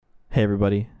Hey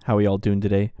everybody, how are y'all doing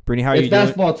today? Brittany, how are It's you doing?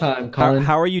 basketball time, How Colin.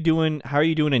 how are you doing? How are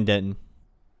you doing in Denton?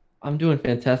 I'm doing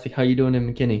fantastic. How you doing in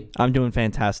McKinney? I'm doing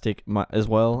fantastic as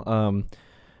well.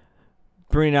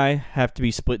 Brittany and I have to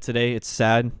be split today. It's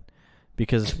sad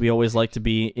because we always like to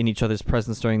be in each other's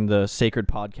presence during the sacred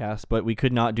podcast, but we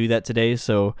could not do that today.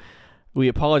 So we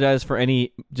apologize for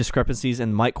any discrepancies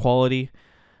in mic quality,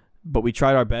 but we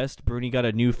tried our best. Bruni got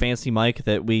a new fancy mic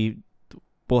that we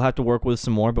will have to work with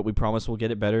some more, but we promise we'll get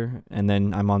it better. And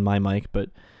then I'm on my mic, but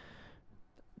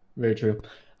Very true.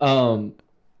 Um,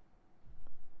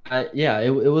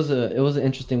 it was an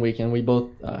interesting weekend. We both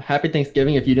happy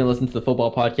Thanksgiving. If you didn't listen to the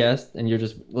football podcast and you're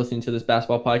just listening to this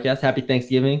basketball podcast, happy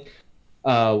Thanksgiving.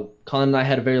 Colin and I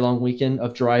had a very long weekend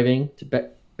of driving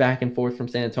back and forth from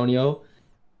San Antonio.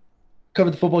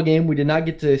 Covered the football game. We did not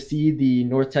get to see the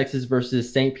North Texas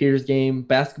versus St. Peter's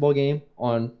basketball game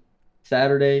on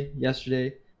Saturday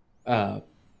yesterday. Uh,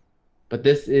 but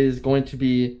this is going to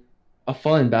be a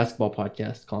fun basketball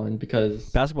podcast, Colin, because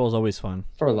basketball is always fun.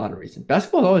 for a lot of reasons.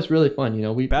 Basketball is always really fun. We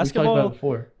talked about Basketball, it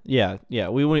before. yeah.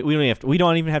 We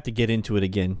don't even have to get into it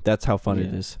again. That's how fun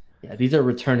it Yeah. is. Yeah, these are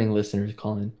returning listeners,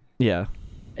 Colin. Yeah.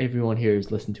 Everyone here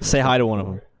has listened to us Say hi to one of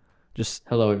before. them. Just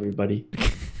Hello, everybody.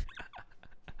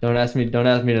 Don't ask me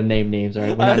to name names. All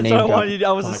right, we're I, not name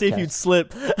I was to see if podcast. you'd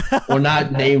slip. We're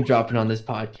not name dropping on this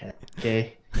podcast.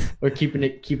 Okay, we're keeping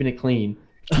it clean.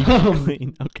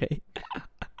 Clean. Okay.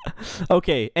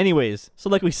 Okay. Anyways, so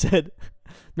like we said,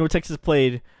 North Texas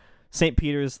played St.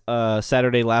 Peter's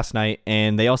Saturday last night,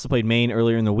 and they also played Maine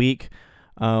earlier in the week.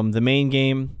 The Maine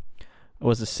game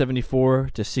was a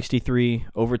 74-63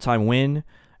 overtime win,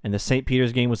 and the St.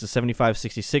 Peter's game was a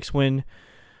 75-66 win.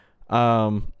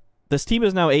 This team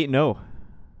is now 8-0,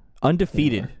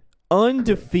 undefeated,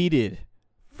 undefeated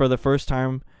for the first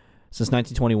time since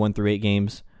 1921 through 8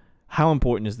 games. How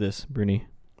important is this, Bruni?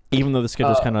 Even though the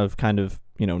schedule's kind of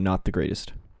not the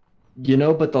greatest.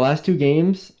 But the last two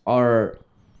games are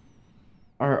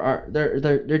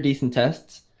they're decent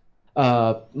tests.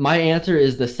 My answer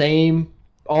is the same,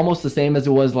 almost the same as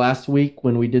it was last week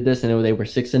when we did this, and they were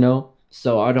 6-0.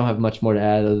 So I don't have much more to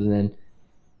add other than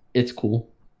it's cool.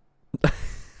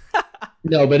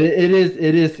 No, but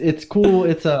it's cool.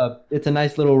 It's a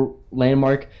nice little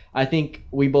landmark. I think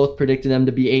we both predicted them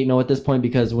to be 8-0 at this point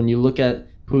because when you look at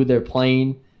who they're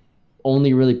playing,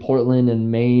 only really Portland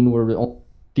and Maine were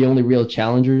the only real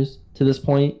challengers to this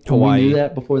point. Hawaii. We knew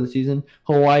that before the season.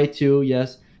 Hawaii too,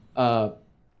 yes. We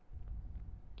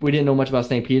didn't know much about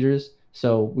St. Peter's,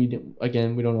 so we don't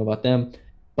know about them.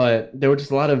 But there were just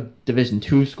a lot of Division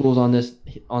II schools on this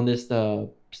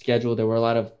schedule. There were a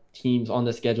lot of teams on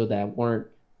the schedule that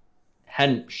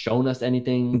hadn't shown us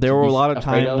anything. There to were be a lot of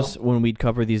afraid times when we'd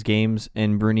cover these games,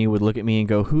 and Bruni would look at me and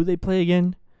go, "Who they play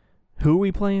again? Who are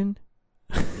we playing?"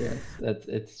 Yes,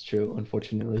 it's true,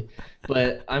 unfortunately.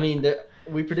 But I mean,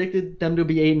 we predicted them to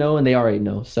be 8-0, and they are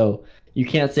 8-0. So you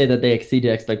can't say that they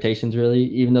exceeded expectations, really,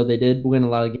 even though they did win a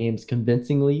lot of games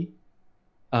convincingly.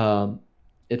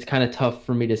 It's kind of tough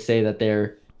for me to say that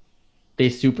they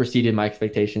superseded my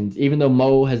expectations, even though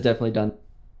Mo has definitely done,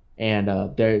 and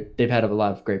they've had a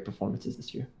lot of great performances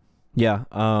this year. Yeah.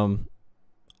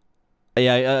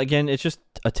 Yeah. Again, it's just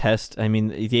a test. I mean,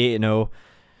 the 8-0.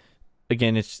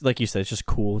 Again, it's like you said, it's just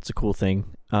cool. It's a cool thing.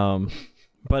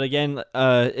 But again,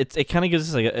 it kind of gives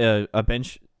us like a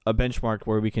benchmark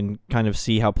where we can kind of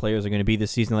see how players are going to be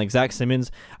this season. Like Zach Simmons,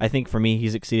 I think for me,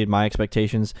 he's exceeded my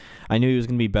expectations. I knew he was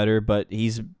going to be better, but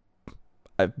he's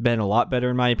been a lot better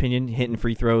in my opinion, hitting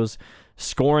free throws,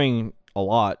 scoring a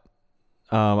lot.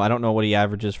 I don't know what he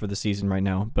averages for the season right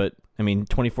now, but I mean,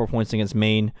 24 points against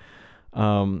Maine,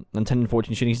 on 10 and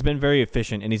 14 shooting. He's been very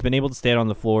efficient, and he's been able to stay out on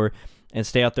the floor and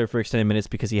stay out there for extended minutes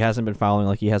because he hasn't been fouling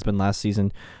like he has been last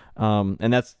season.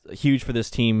 And that's huge for this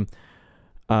team,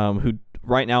 who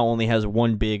right now only has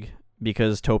one big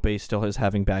because Tope still is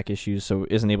having back issues, so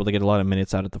isn't able to get a lot of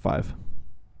minutes out at the 5.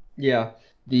 Yeah,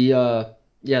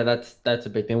 that's a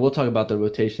big thing. We'll talk about the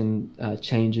rotation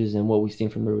changes and what we've seen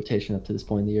from the rotation up to this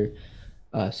point in the year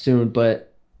soon.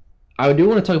 But I do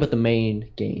want to talk about the main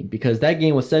game because that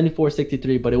game was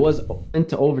 74-63, but it was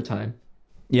into overtime.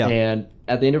 Yeah. And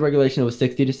at the end of regulation, it was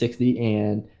 60-60,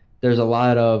 and there was a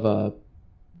lot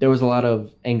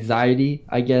of anxiety,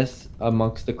 I guess,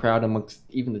 amongst the crowd, amongst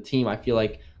even the team. I feel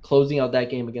like closing out that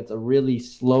game against a really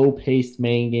slow-paced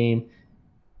main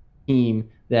team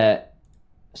that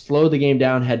slowed the game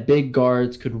down, had big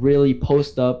guards, could really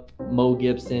post up Mo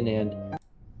Gibson and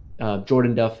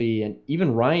Jordan Duffy, and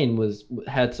even Ryan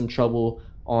had some trouble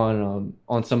on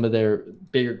some of their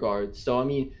bigger guards. So I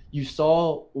mean, you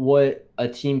saw what a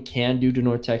team can do to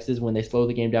North Texas when they slow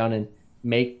the game down and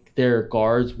make their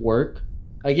guards work.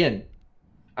 again,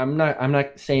 I'm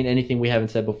not saying anything we haven't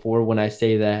said before when I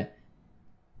say that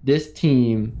this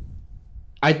team,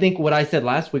 I think what I said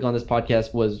last week on this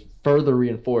podcast was further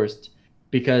reinforced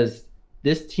because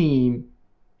this team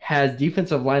has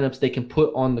defensive lineups they can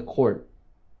put on the court,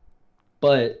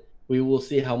 but we will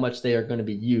see how much they are going to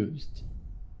be used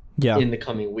Yeah. in the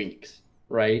coming weeks,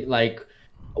 right? Like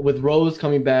with Rose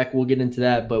coming back, we'll get into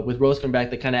that, but with Rose coming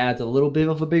back, that kind of adds a little bit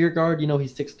of a bigger guard.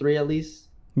 He's 6'3" at least.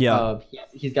 Yeah.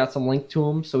 He's got some length to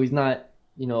him, so he's not,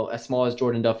 as small as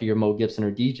Jordan Duffy or Mo Gibson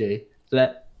or DJ. So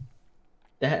that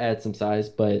adds some size,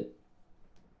 but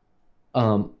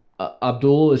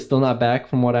Abdul is still not back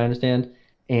from what I understand,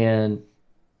 and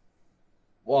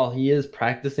while he is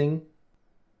practicing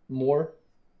more,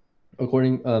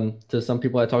 according to some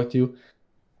people I talked to,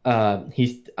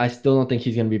 I still don't think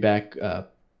he's going to be back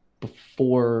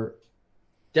before.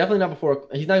 Definitely not before.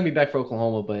 He's not going to be back for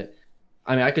Oklahoma, but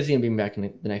I mean I could see him being back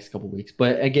in the next couple weeks.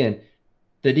 But again,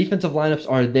 the defensive lineups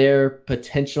are there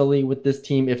potentially with this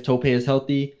team if Tope is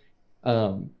healthy,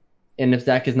 and if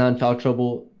Zach is not in foul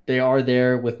trouble, they are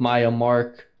there with Maya,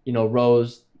 Mark,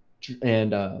 Rose,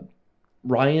 and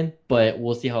Ryan. But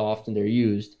we'll see how often they're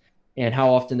used and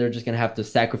how often they're just going to have to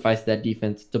sacrifice that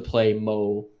defense to play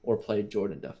Mo or play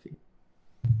Jordan Duffy.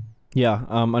 Yeah.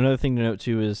 Another thing to note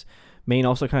too is Maine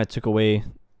also kind of took away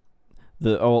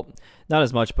not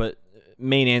as much, but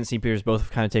Maine and St. Peter's both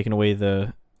have kind of taken away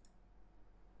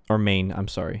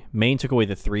Maine took away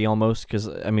the three almost because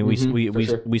I mean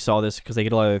we saw this because they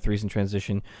get a lot of their threes in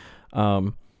transition.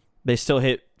 They still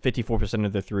hit 54%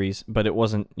 of their threes, but it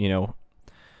wasn't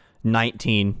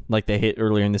 19 like they hit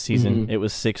earlier in the season. It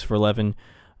was 6 for 11.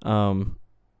 And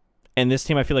this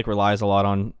team I feel like relies a lot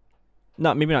on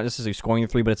maybe not necessarily scoring the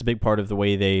three, but it's a big part of the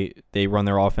way they run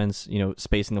their offense,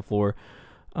 spacing the floor.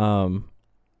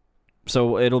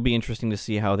 So it'll be interesting to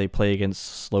see how they play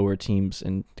against slower teams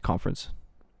in the conference.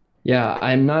 Yeah,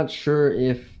 I'm not sure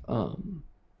if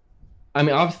I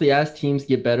mean obviously as teams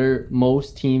get better,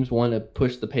 most teams want to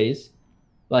push the pace.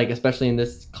 Like especially in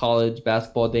this college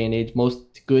basketball day and age,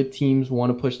 most good teams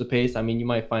want to push the pace. I mean, you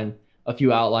might find a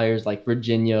few outliers like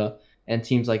Virginia and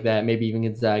teams like that, maybe even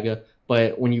Gonzaga,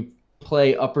 but when you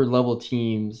play upper level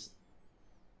teams,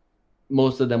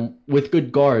 most of them with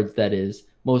good guards, that is,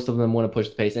 most of them want to push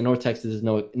the pace. And North Texas is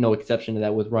no exception to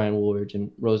that with Ryan Woolridge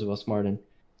and Roosevelt Smart and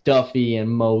Duffy and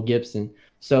Mo Gibson.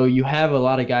 So you have a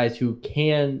lot of guys who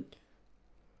can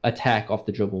attack off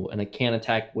the dribble and can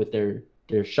attack with their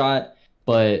shot.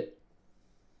 But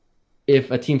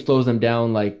if a team slows them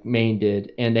down like Maine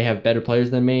did and they have better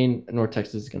players than Maine, North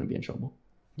Texas is going to be in trouble.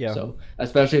 Yeah. So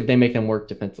especially if they make them work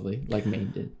defensively like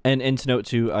Maine did. And to note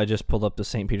too, I just pulled up the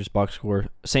St. Peter's box score.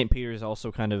 St. Peter's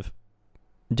also kind of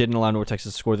didn't allow North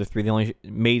Texas to score the three. They only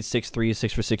made 6 threes,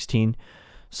 6 for 16.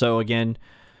 So again,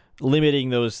 limiting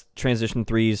those transition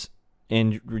threes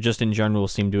and just in general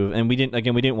seemed to have, and we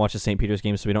didn't watch the St. Peter's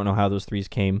game, so we don't know how those threes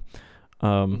came.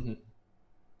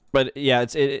 But yeah,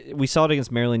 we saw it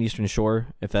against Maryland Eastern Shore.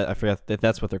 I forgot if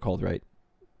that's what they're called, right?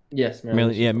 Yes,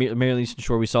 Maryland Eastern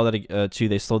Shore. We saw that too.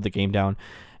 They slowed the game down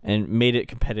and made it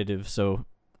competitive. So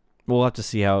we'll have to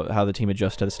see how the team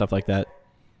adjusts to stuff like that.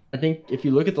 I think if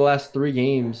you look at the last 3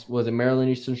 games, was it Maryland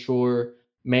Eastern Shore,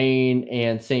 Maine,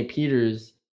 and St.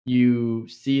 Peter's, you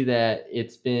see that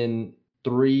it's been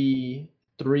three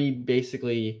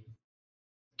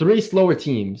slower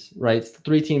teams, right?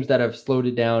 3 teams that have slowed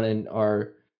it down and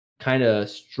are kind of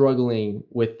struggling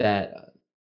with that,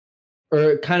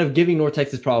 or kind of giving North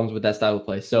Texas problems with that style of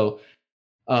play. So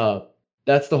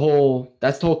that's the whole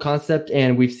concept,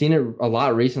 and we've seen it a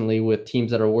lot recently with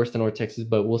teams that are worse than North Texas,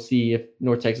 but we'll see if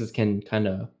North Texas can kind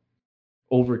of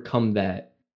overcome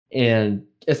that. And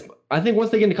I think once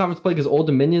they get into conference play, because Old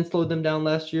Dominion slowed them down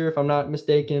last year, if I'm not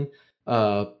mistaken.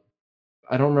 I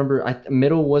don't remember.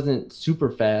 Middle wasn't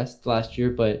super fast last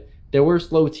year, but there were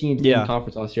slow teams in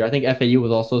conference last year. I think FAU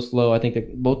was also slow. I think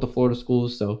both the Florida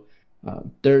schools. So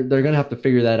they're going to have to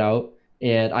figure that out.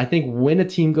 And I think when a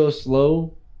team goes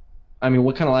slow, I mean,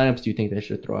 what kind of lineups do you think they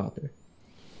should throw out there?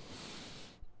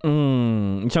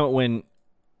 So when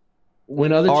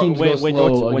other teams go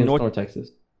slow against North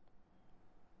Texas.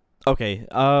 Okay,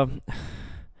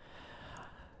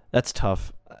 that's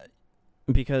tough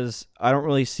because I don't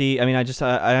really see. I mean,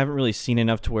 I haven't really seen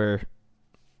enough to where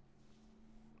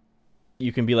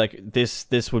you can be like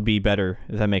this would be better,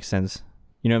 if that makes sense.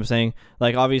 You know what I'm saying?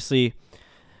 Like obviously,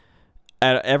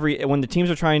 when the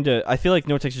teams are trying to, I feel like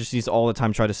North Texas just needs all the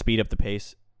time try to speed up the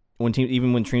pace. When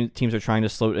teams are trying to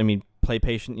slow, I mean, play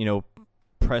patient,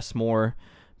 press more.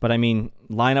 But I mean,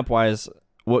 lineup wise,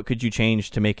 what could you change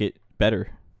to make it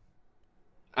better?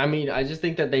 I mean, I just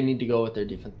think that they need to go with their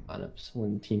defensive lineups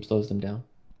when the team slows them down.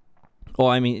 Well,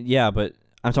 I mean, yeah, but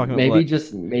I'm talking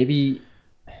about Maybe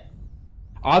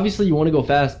obviously you want to go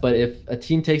fast, but if a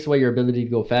team takes away your ability to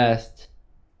go fast,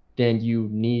 then you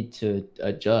need to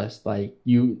adjust. Like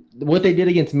what they did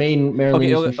against Maine, Maryland,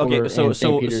 Eastern Shore, So and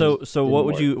St. Peter's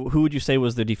what didn't would work. who would you say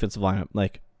was the defensive lineup?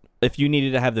 Like, if you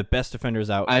needed to have the best defenders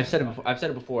out, I've said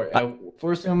it before.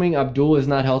 For assuming Abdul is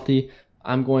not healthy,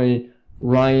 I'm going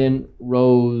Ryan,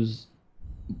 Rose,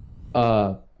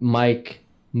 Mike,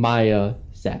 Maya,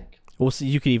 Zach. we'll see.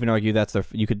 You could even argue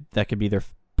that could be their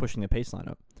pushing the pace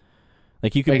lineup.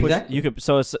 Like you could Exactly. you could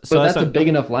so But that's a big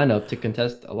enough lineup to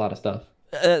contest a lot of stuff.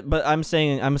 but I'm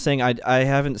saying I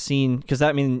haven't seen, because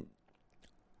that mean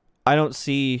I don't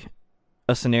see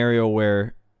a scenario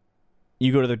where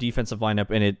you go to their defensive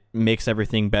lineup and it makes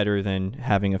everything better than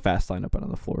having a fast lineup out on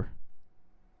the floor.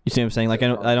 You see what I'm saying? Like I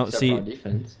don't Except see, for on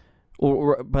defense.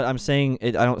 but I'm saying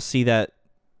I don't see that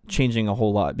changing a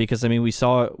whole lot, because I mean we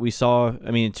saw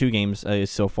I mean in 2 games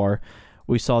so far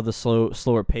we saw the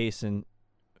slower pace, and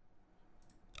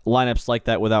lineups like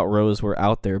that without Rose were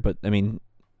out there, but I mean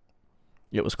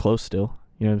it was close still.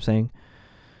 You know what I'm saying?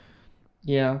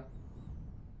 Yeah.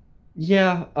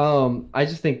 Yeah. I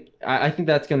just think I think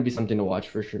that's going to be something to watch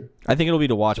for sure. I think it'll be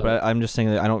to watch, So- but I'm just saying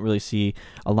that I don't really see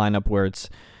a lineup where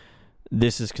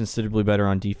this is considerably better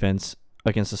on defense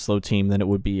against a slow team than it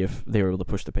would be if they were able to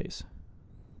push the pace.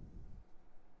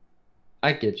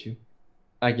 I get you.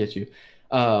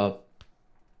 But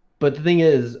the thing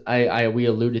is, we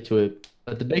alluded to it.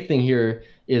 But the big thing here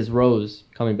is Rose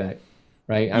coming back,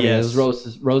 right? I mean, it was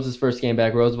Rose's first game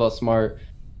back. Roosevelt Smart,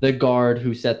 the guard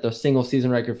who set the single season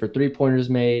record for 3-pointers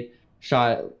made,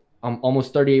 shot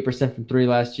almost 38% from 3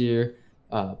 last year.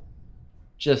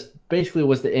 Just basically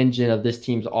was the engine of this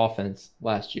team's offense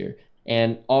last year,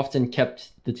 and often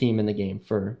kept the team in the game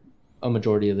for a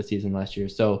majority of the season last year.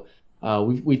 So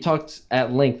we talked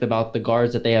at length about the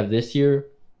guards that they have this year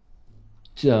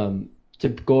to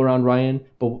go around Ryan,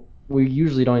 but we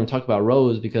usually don't even talk about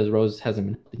Rose because Rose hasn't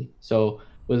been healthy. So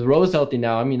with Rose healthy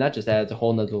now, I mean, that just adds a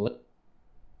whole nother list.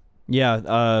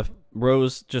 Yeah,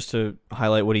 Rose, just to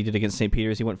highlight what he did against St.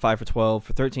 Peter's, he went 5 for 12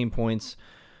 for 13 points,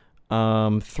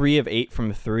 3 of 8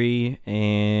 from 3,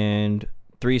 and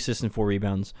 3 assists and 4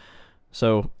 rebounds.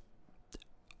 So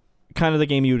kind of the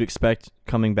game you would expect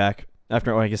coming back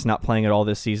after, I guess, not playing at all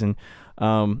this season.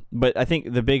 But I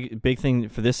think the big thing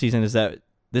for this season is that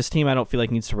this team, I don't feel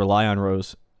like, needs to rely on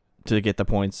Rose to get the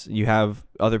points. You have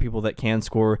other people that can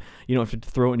score. You don't have to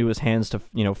throw it into his hands to,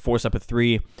 force up a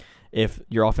 3 if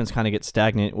your offense kind of gets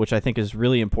stagnant, which I think is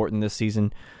really important this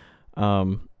season.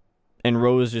 And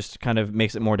Rose just kind of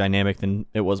makes it more dynamic than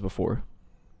it was before.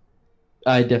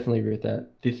 I definitely agree with that.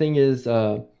 The thing is,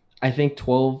 I think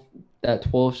 12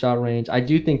 shot range. I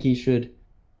do think he should.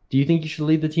 Do you think he should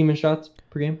lead the team in shots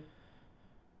per game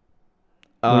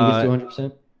when he gets to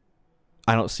 100%?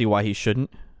 I don't see why he shouldn't.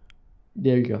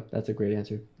 There you go. That's a great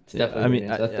answer. It's definitely. I mean,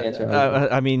 that's the answer.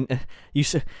 I mean,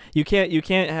 you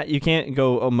can't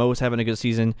go, oh, Mo's having a good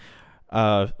season.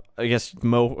 I guess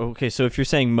Mo. Okay, so if you're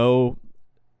saying Mo,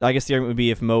 I guess the argument would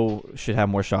be if Mo should have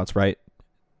more shots, right?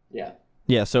 Yeah.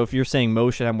 Yeah. So if you're saying Mo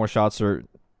should have more shots or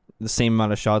the same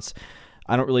amount of shots,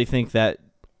 I don't really think that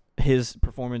his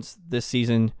performance this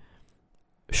season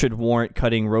should warrant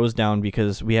cutting Rose down,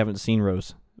 because we haven't seen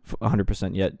Rose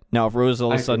 100% yet. Now, if Rose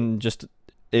all of a sudden just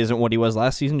isn't what he was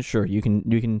last season, sure, you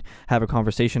can have a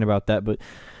conversation about that. But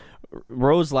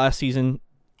Rose last season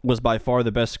was by far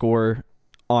the best scorer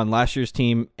on last year's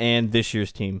team and this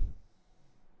year's team.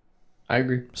 I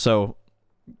agree. So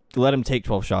let him take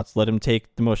 12 shots. Let him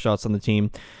take the most shots on the team.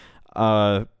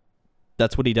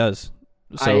 That's what he does.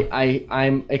 So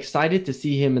I'm excited to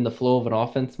see him in the flow of an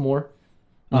offense more.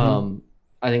 Mm-hmm.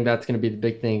 I think that's going to be the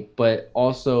big thing. But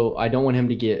also, I don't want him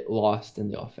to get lost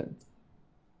in the offense.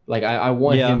 Like, I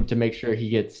want him to make sure he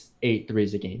gets 8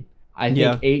 threes a game. I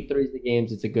think 8 threes a game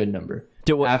is a good number.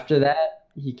 After that,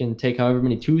 he can take however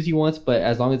many 2s he wants, but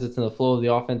as long as it's in the flow of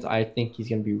the offense, I think he's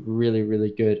going to be really,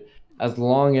 really good, as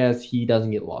long as he doesn't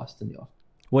get lost in the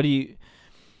offense.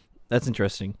 That's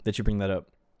interesting that you bring that up.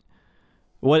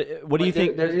 What do you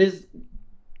think? There is.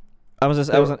 I was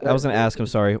going to ask. I'm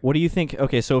sorry. What do you think?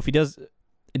 Okay, so if he does,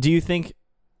 do you think?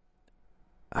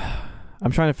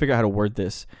 I'm trying to figure out how to word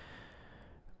this.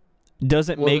 Does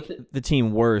it make the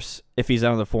team worse if he's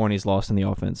out on the floor and he's lost in the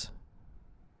offense?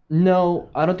 No,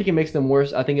 I don't think it makes them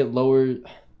worse. I think it lowers.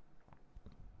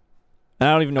 I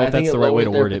don't even know if that's the right way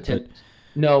to word it. But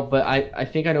no, but I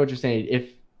think I know what you're saying.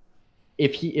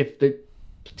 If the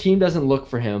team doesn't look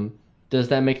for him, does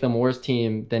that make them a worse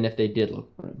team than if they did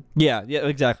look for him? Yeah,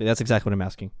 exactly. That's exactly what I'm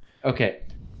asking. Okay.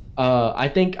 I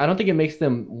don't think it makes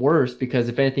them worse, because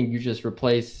if anything, you just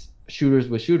replace shooters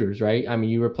with shooters, right? I mean,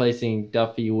 you're replacing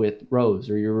Duffy with Rose,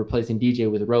 or you're replacing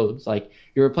DJ with Rose. Like,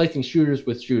 you're replacing shooters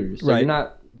with shooters. So Right. you're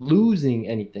not losing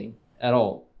anything at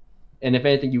all. And if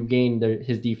anything, you gain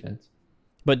his defense.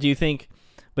 But do you think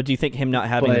him not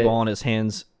having the ball in his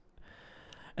hands,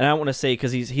 and I don't want to say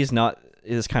because he's not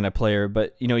this kind of player,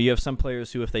 but you have some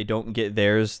players who if they don't get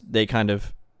theirs, they kind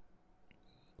of,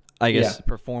 I guess,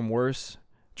 perform worse,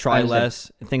 try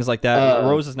less, and things like that.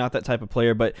 Rose is not that type of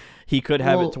player, but he could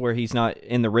have it to where he's not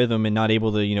in the rhythm and not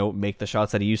able to make the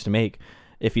shots that he used to make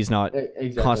if he's not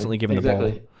constantly given the ball.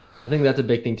 I think that's a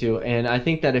big thing too, and I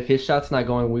think that if his shot's not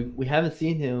going, we haven't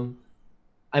seen him.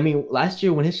 I mean, last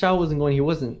year when his shot wasn't going, he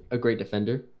wasn't a great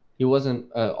defender. He wasn't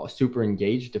a super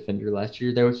engaged defender last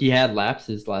year. He had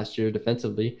lapses last year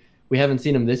defensively. We haven't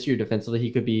seen him this year defensively. He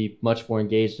could be much more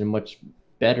engaged and much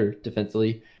better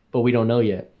defensively, but we don't know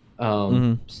yet.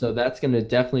 So that's going to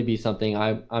definitely be something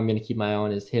I'm going to keep my eye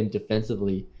on, is him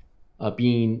defensively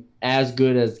being as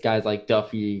good as guys like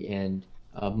Duffy and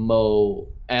Mo,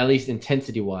 at least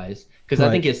intensity-wise, because I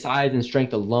think his size and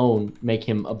strength alone make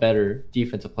him a better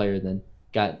defensive player than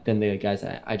the guys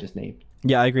I just named.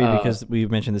 Yeah, I agree, because we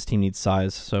mentioned this team needs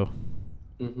size. So,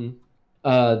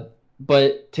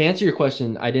 but to answer your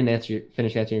question, I didn't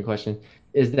finish answering your question.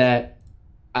 Is that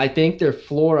I think their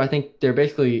floor. I think they're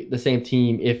basically the same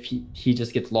team. If he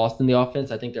just gets lost in the offense,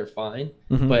 I think they're fine.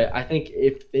 But I think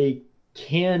if they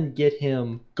can get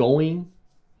him going,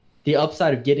 the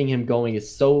upside of getting him going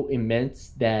is so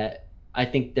immense that I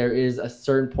think there is a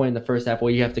certain point in the first half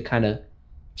where you have to kind of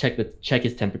check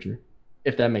his temperature.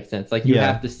 If that makes sense. Like, you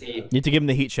have to see. You need to give him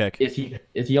the heat check. Is he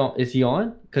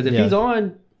on? Because if he's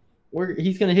on,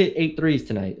 he's gonna hit 8 threes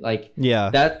tonight. Like,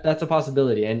 that's a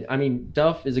possibility. And I mean,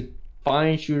 Duff is a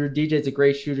fine shooter. DJ's a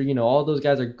great shooter. All those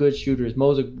guys are good shooters.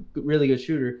 Mo's a really good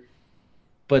shooter,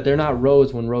 but they're not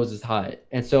Rose when Rose is hot.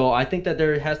 And so I think that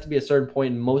there has to be a certain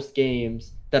point in most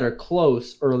games that are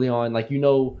close early on. Like, when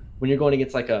you're going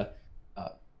against like an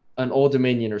Old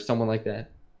Dominion or someone like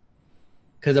that.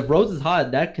 Because if Rose is hot,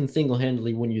 that can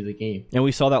single-handedly win you the game. And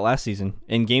we saw that last season.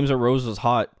 In games where Rose was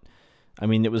hot, I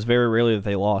mean, it was very rarely that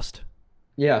they lost.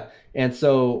 Yeah, and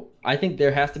so I think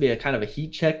there has to be a kind of a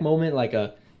heat check moment, like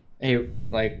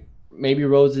maybe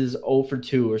Rose is 0 for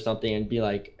 2 or something, and be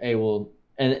like, hey, well,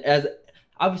 and as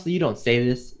obviously you don't say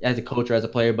this as a coach or as a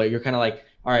player, but you're kind of like,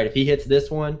 all right, if he hits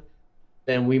this one,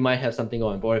 then we might have something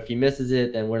going. But if he misses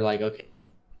it, then we're like, okay,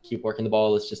 keep working the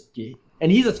ball. Let's just get.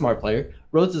 And he's a smart player.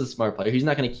 Rose is a smart player. He's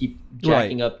not going to keep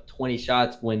jacking up 20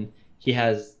 shots when he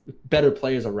has better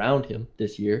players around him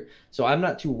this year. So I'm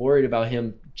not too worried about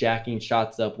him jacking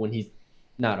shots up when he's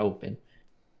not open.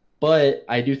 But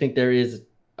I do think there is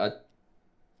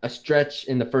a stretch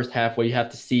in the first half where you have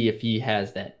to see if he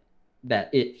has that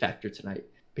it factor tonight,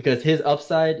 because his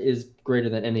upside is greater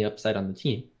than any upside on the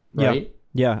team, right?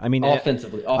 Yeah. I mean,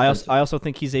 offensively. I also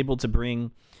think he's able to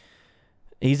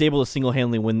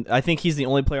single-handedly win. I think he's the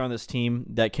only player on this team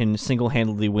that can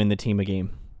single-handedly win the team a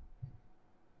game.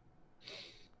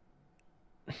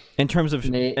 In terms of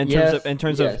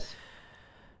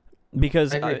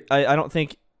because I don't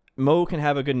think Mo can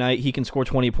have a good night. He can score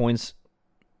 20 points,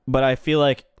 but I feel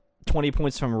like 20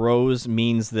 points from Rose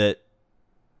means that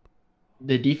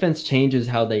the defense changes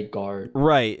how they guard.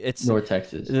 Right, it's North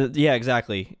Texas. Yeah,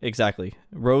 exactly.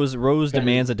 Rose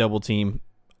demands a double team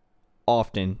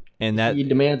often. And that he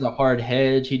demands a hard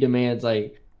hedge. He demands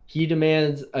a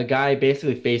guy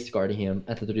basically face guarding him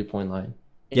at the 3-point line.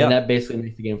 And that basically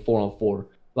makes the game 4-on-4.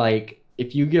 Like,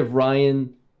 if you give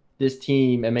Ryan this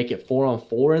team and make it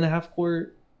 4-on-4 in the half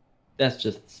court, that's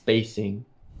just spacing.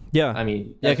 Yeah. I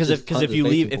mean, because if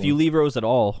you leave Rose at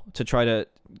all to try to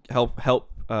help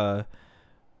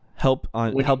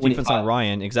defense on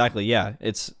Ryan, exactly. Yeah,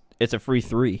 it's a free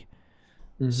 3.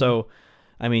 Mm-hmm. So,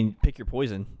 I mean, pick your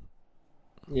poison.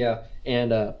 Yeah,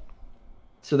 and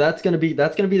so that's gonna be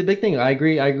the big thing. I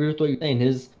agree with what you're saying.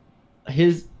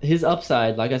 His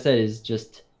upside, like I said, is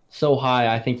just so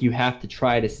high. I think you have to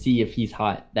try to see if he's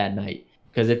hot that night,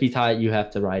 because if he's hot, you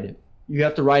have to ride it. You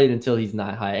have to ride it until he's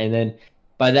not hot, and then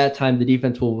by that time, the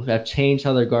defense will have changed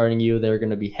how they're guarding you. They're going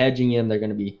to be hedging him. They're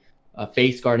going to be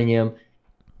face guarding him.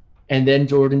 And then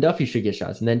Jordan Duffy should get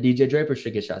shots. And then DJ Draper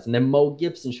should get shots. And then Mo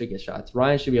Gibson should get shots.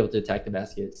 Ryan should be able to attack the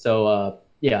basket. So,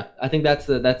 yeah, I think that's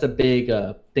a big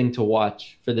thing to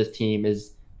watch for this team,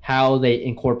 is how they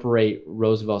incorporate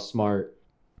Roosevelt Smart,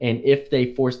 and if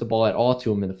they force the ball at all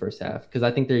to him in the first half. Because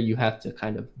I think you have to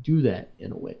kind of do that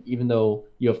in a way, even though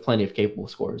you have plenty of capable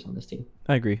scorers on this team.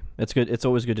 I agree. It's good. It's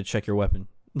always good to check your weapon,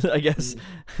 I guess.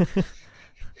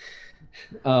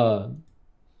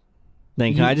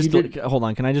 Then can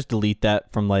I just delete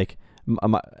that from like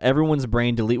everyone's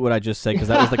brain delete what I just said because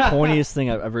that was the corniest thing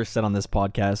I've ever said on this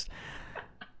podcast.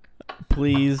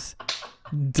 Please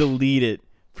delete it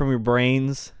from your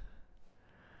brains.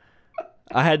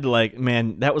 I had to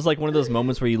man, that was like one of those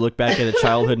moments where you look back at a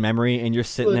childhood memory and you're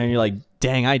sitting there and you're like,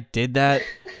 dang, I did that.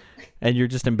 And you're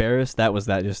just embarrassed. That was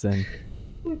that just then.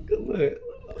 Look,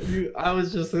 I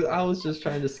was just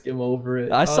trying to skim over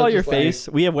it. I saw your face.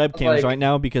 We have webcams right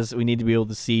now because we need to be able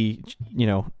to see,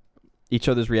 each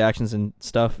other's reactions and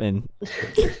stuff. And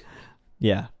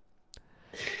yeah,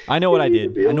 I know what I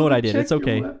did. It's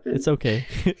okay. It's okay.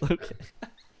 Okay.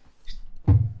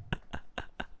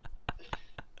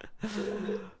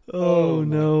 Oh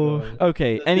no. God.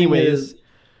 Okay. Anyways.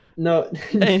 No.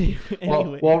 Anyways.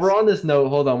 While we're on this note,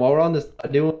 hold on. While we're on this, I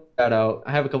do want to shout out.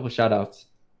 I have a couple shout outs.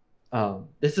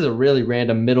 This is a really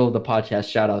random middle of the podcast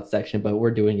shout out section, but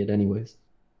we're doing it anyways.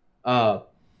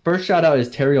 First shout out is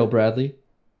Terrell Bradley.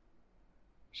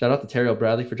 Shout out to Terrell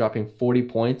Bradley for dropping 40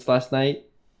 points last night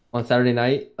on Saturday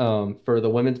night for the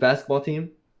women's basketball team.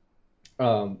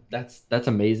 That's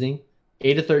amazing.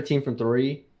 8 of 13 from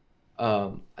 3.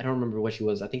 I don't remember what she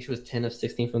was. I think she was 10 of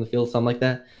 16 from the field, something like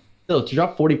that. Still, to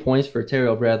drop 40 points for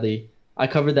Terrell Bradley, I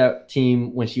covered that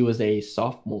team when she was a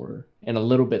sophomore and a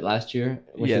little bit last year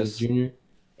when she was junior.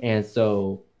 And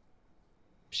so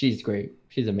she's great.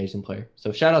 She's an amazing player.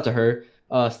 So shout out to her.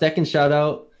 Second shout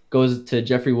out goes to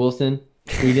Jeffrey Wilson.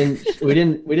 We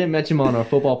didn't mention him on our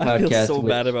football podcast. I feel so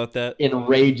bad about that.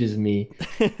 Enrages me.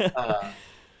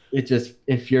 It just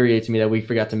infuriates me that we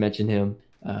forgot to mention him.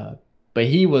 But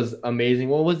he was amazing.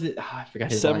 What was it? Oh, I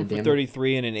forgot his 7 for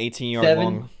 33 and an 18-yard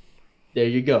long. There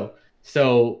you go.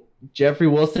 So Jeffrey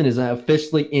Wilson is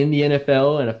officially in the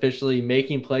NFL and officially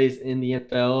making plays in the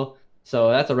NFL. So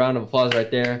that's a round of applause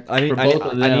right there. I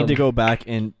need to go back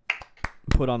and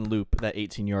put on loop that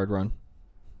 18-yard run.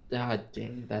 God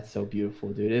dang, that's so beautiful,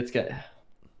 dude.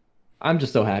 I'm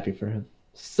just so happy for him.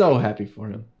 So happy for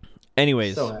him.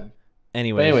 Anyways. So happy.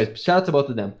 Anyways, shout out to both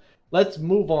of them. Let's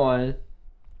move on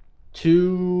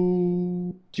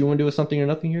to. Do you want to do a something or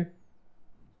nothing here?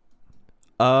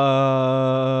 You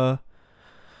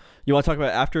want to talk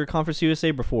about after Conference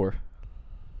USA before?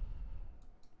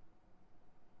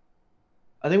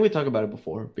 I think we talked about it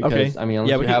before because okay.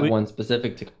 Unless we have one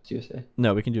specific to Conference USA.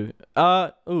 No, we can do.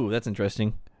 That's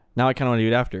interesting. Now I kind of want to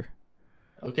do it after.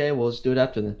 Okay, we'll just do it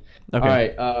after then.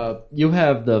 Okay. All right. You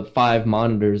have the 5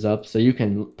 monitors up, so you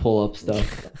can pull up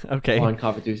stuff. Okay. On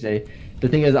Conference USA. The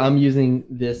thing is, I'm using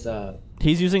this.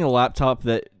 He's using a laptop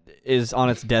that is on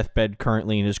its deathbed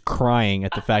currently and is crying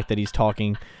at the fact that he's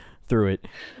talking through it.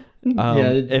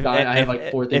 I have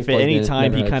like 4 things. If at any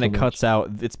time he kind of cuts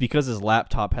out, it's because his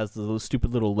laptop has the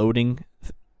stupid little loading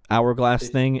hourglass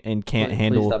thing and can't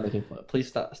handle. Please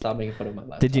stop making fun of my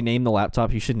laptop. Did you name the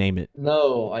laptop? You should name it.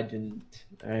 No, I didn't.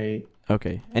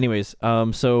 Okay. Anyways,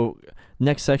 so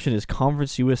next section is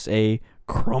Conference USA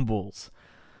crumbles.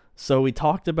 So we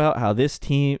talked about how this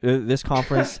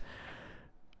conference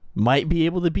might be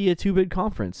able to be a 2-bid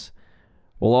conference.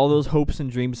 Well, all those hopes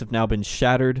and dreams have now been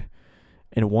shattered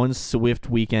in one swift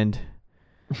weekend.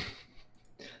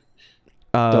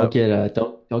 Don't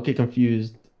get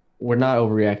confused. We're not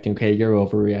overreacting, okay? You're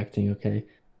overreacting, okay?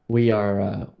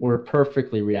 We're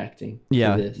perfectly reacting to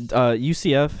this.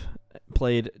 UCF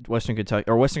played Western Kentucky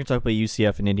played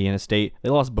UCF and Indiana State. They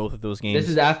lost both of those games. This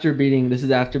is after beating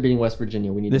West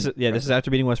Virginia. This is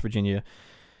after beating West Virginia.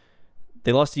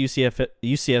 They lost to UCF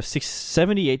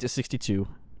 78-62.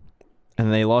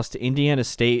 And they lost to Indiana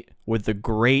State with the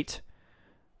great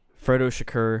Fredo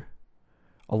Shakur,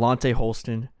 Alante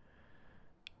Holston,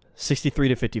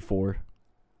 63-54.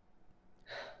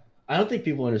 I don't think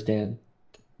people understand.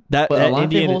 But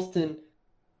Alante Holston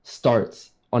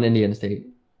starts on Indiana State.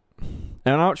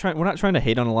 And we're not trying to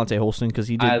hate on Alante Holston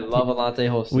because I love Alante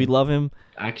Holston. We love him.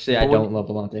 Actually, I don't love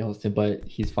Alante Holston, but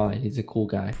he's fine. He's a cool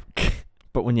guy.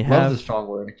 But when you have... Love's a strong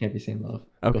word. I can't be saying love.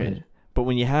 Okay. But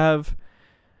when you have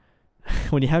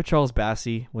Charles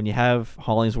Bassey, when you have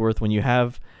Hollingsworth, when you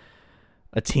have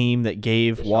a team that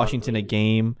gave Washington a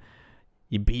game,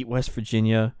 you beat West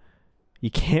Virginia, you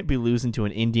can't be losing to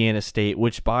an Indiana State,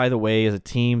 which, by the way, is a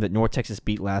team that North Texas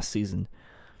beat last season.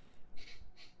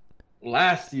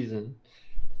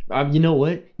 You know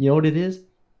what? You know what it is?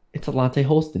 It's Alante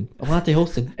Holston. Alante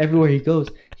Holston, everywhere he goes,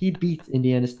 he beats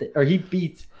Indiana State, or he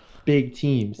beats big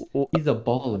teams. He's a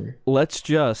baller. Let's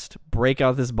just break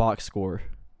out this box score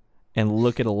and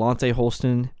look at Alante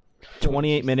Holston.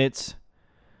 28 minutes,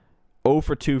 0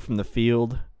 for 2 from the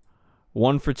field,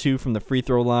 1 for 2 from the free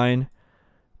throw line,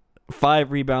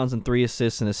 5 rebounds and 3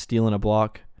 assists and a steal and a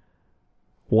block.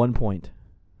 1 point.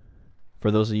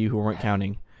 For those of you who weren't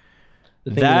counting.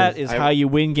 That is how you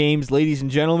win games, ladies and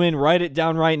gentlemen. Write it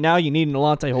down right now. You need an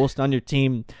Alante Holston on your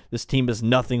team. This team is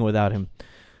nothing without him.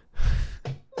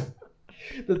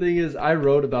 The thing is, I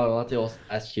wrote about Alante Holston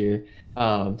last year,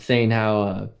 saying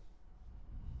how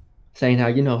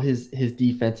his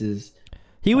defense is.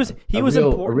 He was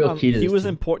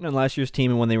important on last year's team,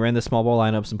 and when they ran the small ball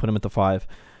lineups and put him at the 5.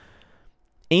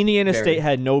 Indiana State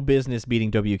had no business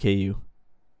beating WKU.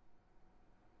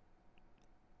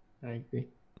 I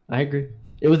agree.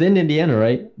 It was in Indiana,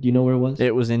 right? Do you know where it was?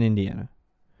 It was in Indiana.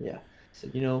 Yeah. So,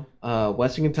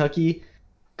 Western Kentucky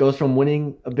goes from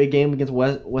winning a big game against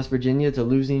West Virginia to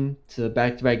losing to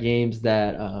back-to-back games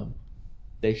that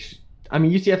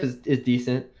UCF is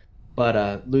decent,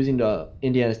 but losing to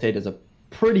Indiana State is a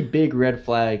pretty big red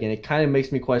flag, and it kind of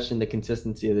makes me question the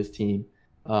consistency of this team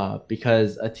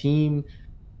because a team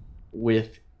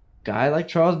with guy like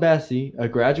Charles Bassey, a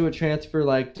graduate transfer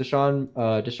like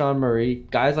Deshaun Murray,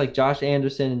 guys like Josh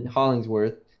Anderson and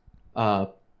Hollingsworth,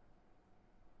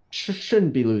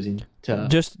 shouldn't be losing to.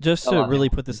 Just to really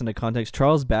put this into context,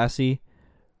 Charles Bassey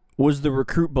was the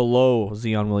recruit below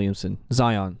Zion Williamson.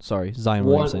 Zion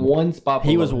Williamson. One spot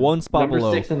below. He was one spot Number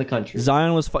below. 6 in the country.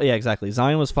 Zion was exactly.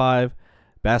 Zion was 5.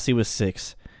 Bassey was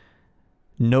 6.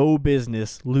 No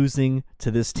business losing to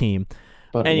this team.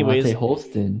 But anyways, Alante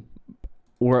Holston.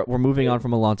 We're moving on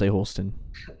from Alante Holston.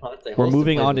 We're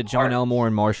moving on to John Elmore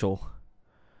and Marshall.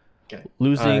 Okay.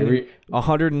 Losing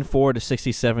 104 to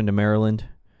 67 to Maryland.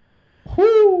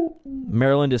 Woo!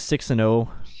 Maryland is 6-0.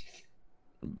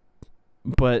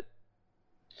 But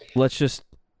let's just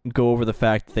go over the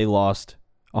fact that they lost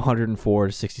 104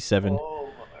 to 67.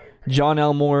 John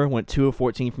Elmore went 2 of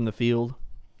 14 from the field.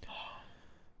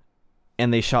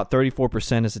 And they shot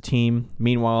 34% as a team.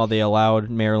 Meanwhile, they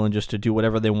allowed Maryland just to do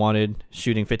whatever they wanted,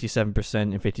 shooting 57%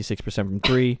 and 56% from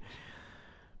 3.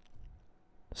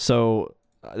 So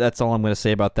that's all I'm going to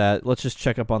say about that. Let's just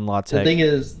check up on La Tech.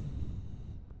 The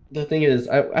thing is,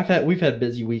 we've had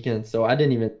busy weekends, so I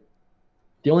didn't even.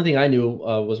 The only thing I knew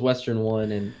was Western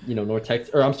won and North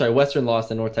Texas, or I'm sorry, Western lost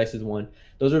and North Texas won.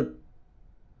 Those are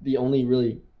the only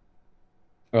really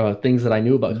things that I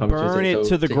knew about Conference USA. Burn it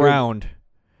to the ground.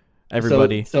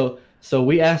 Everybody. So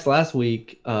we asked last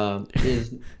week,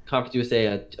 is Conference USA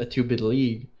a 2-bid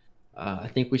league? I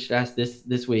think we should ask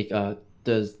this week.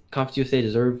 Does Conference USA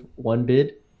deserve 1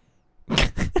 bid?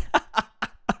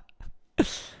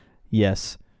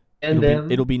 Yes. And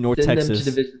it'll be North Texas.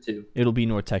 Them to Division 2. It'll be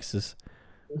North Texas.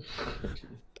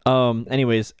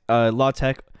 Anyways, La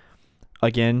Tech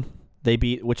again. They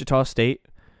beat Wichita State.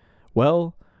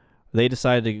 Well, they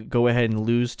decided to go ahead and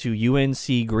lose to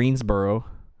UNC Greensboro.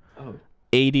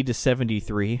 80 to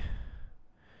 73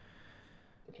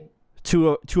 to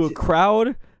a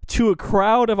crowd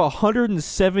of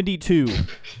 172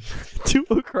 to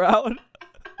a crowd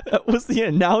that was the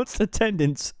announced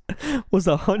attendance was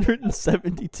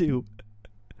 172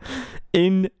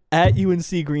 at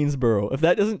UNC Greensboro. If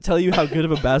that doesn't tell you how good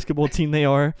of a basketball team they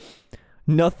are,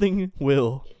 nothing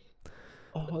will.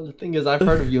 Oh, the thing is, I've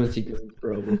heard of UNC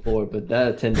Greensboro before, but that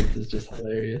attendance is just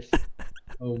hilarious.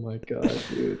 Oh my god,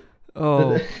 dude.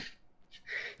 Oh,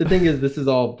 the thing is, this is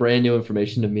all brand new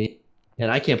information to me,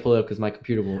 and I can't pull it up because my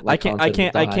computer will. I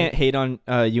can't hate on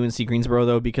UNC Greensboro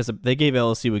though because they gave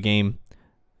LSU a game,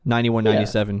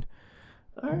 91-97.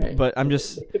 All right, but I'm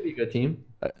just. It could be a good team.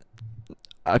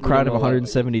 A crowd of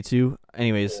 172.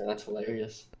 Anyways, that's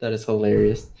hilarious. That is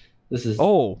hilarious. This is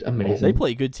amazing. They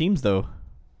play good teams though.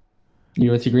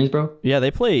 UNC Greensboro. Yeah,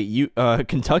 they play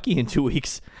Kentucky in 2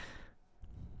 weeks.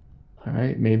 All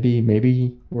right,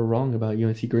 maybe we're wrong about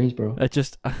UNC Greensboro.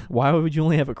 Why would you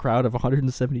only have a crowd of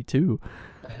 172?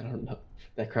 I don't know.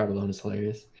 That crowd alone is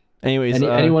hilarious. Anyways,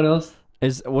 anyone else?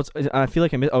 I feel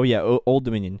like I missed. Oh yeah, Old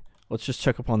Dominion. Let's just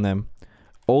check up on them.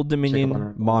 Old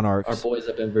Dominion Monarchs. Our boys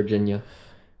up in Virginia.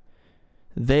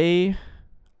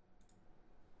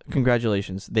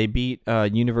 Congratulations. They beat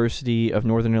University of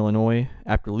Northern Illinois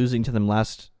after losing to them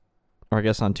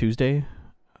on Tuesday.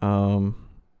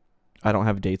 I don't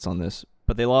have dates on this,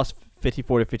 but they lost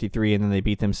 54 to 53, and then they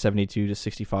beat them 72 to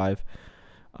 65.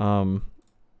 So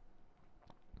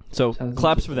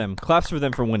claps for them. Claps for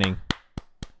them for winning.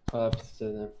 Claps to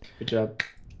them. Good job.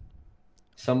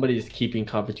 Somebody's keeping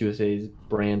Conference USA's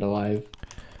brand alive.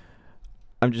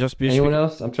 Anyone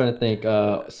else? I'm trying to think.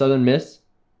 Southern Miss.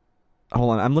 Hold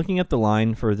on, I'm looking at the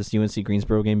line for this UNC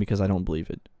Greensboro game because I don't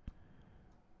believe it.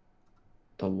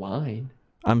 The line?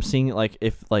 I'm seeing it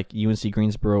if UNC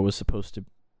Greensboro was supposed to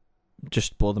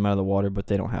just blow them out of the water, but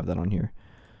they don't have that on here.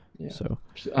 Yeah. So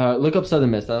look up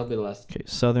Southern Miss. That'll be the last. Okay,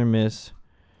 Southern Miss.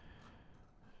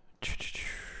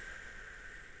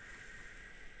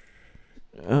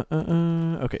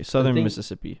 Okay, Southern think-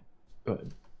 Mississippi Go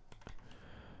ahead.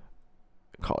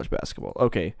 college basketball.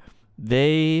 Okay,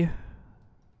 they.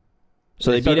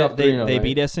 So They they beat started off 3-0, they right?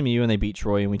 beat SMU and they beat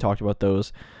Troy, and we talked about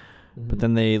those. But Mhm.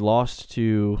 then they lost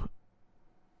to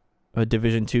a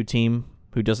Division II team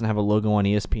who doesn't have a logo on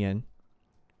ESPN.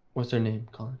 What's their name,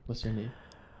 Colin? What's their name?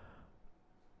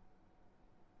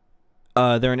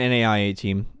 They're an NAIA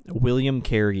team. William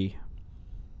Carey.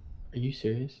 Are you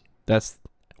serious? That's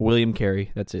William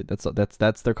Carey. That's it.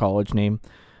 That's their college name.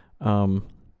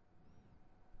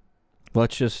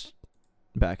 Let's just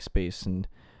backspace and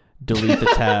delete the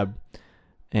tab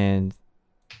and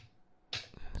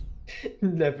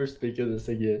Never speak of this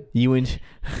again.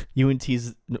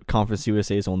 UNT's Conference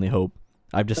USA's only hope.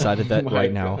 I've decided that Oh my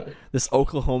right now. God. This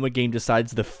Oklahoma game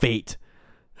decides the fate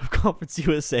of Conference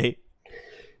USA.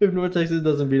 If North Texas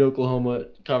doesn't beat Oklahoma,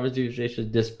 Conference USA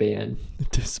should disband.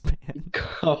 Disband.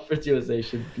 Conference USA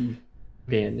should be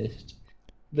vanished.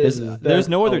 There's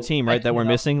no other team, right, that we're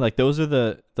missing. Like those are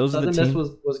the Southern Miss teams.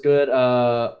 was good.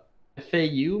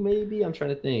 FAU maybe. I'm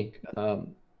trying to think.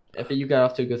 FAU got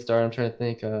off to a good start. I'm trying to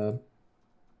think.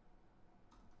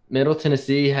 Middle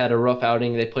Tennessee had a rough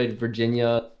outing. They played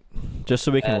Virginia, Just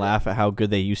so we can laugh at how good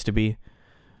they used to be.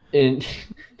 and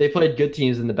they played good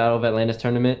teams in the Battle of Atlantis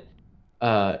tournament.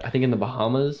 I think in the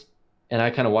Bahamas, and I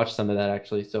kind of watched some of that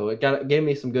actually. So it gave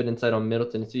me some good insight on Middle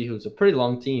Tennessee, who's a pretty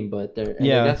long team, but they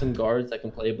got some guards that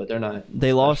can play, but they're not.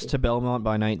 They lost to Belmont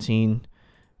by 19.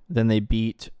 Then they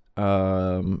beat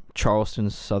Charleston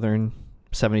Southern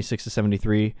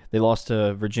 76-73. They lost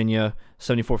to Virginia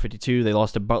 74-52. They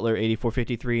lost to Butler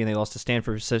 84-53, and they lost to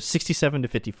Stanford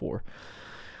 67-54.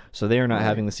 So they are not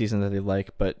having the season that they like,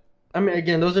 but I mean,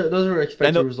 again, those are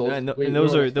expected results. and We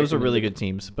those weren't are expecting really them good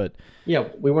teams, but Yeah,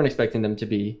 we weren't expecting them to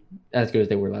be as good as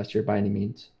they were last year by any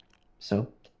means. So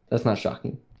that's not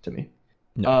shocking to me.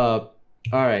 No. All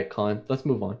right, Colin, let's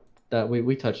move on. That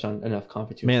we touched on enough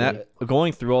conference. man, USA.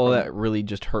 going through all that really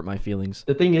just hurt my feelings.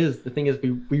 The thing is,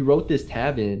 we wrote this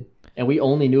tab in, and we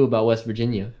only knew about West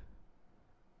Virginia.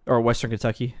 Or Western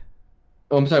Kentucky.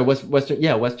 Oh, I'm sorry,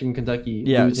 Western Kentucky.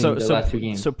 Yeah, losing the last two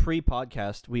games. so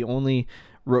pre-podcast, we only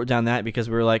wrote down that because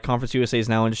we were like, Conference USA is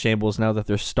now in shambles now that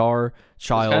their star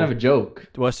child It's kind of a joke.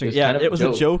 Western. It was Yeah, kind of it was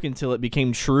a joke until it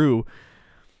became true.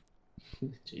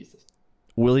 Jesus.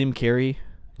 William Carey,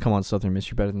 come on, Southern Miss,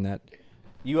 you're better than that.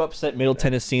 You upset Middle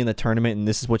Tennessee in the tournament, and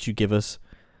this is what you give us.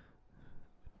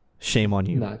 Shame on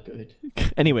you. Not good.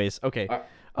 Anyways, okay.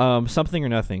 Something or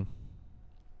nothing.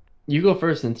 You go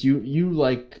first since you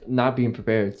like not being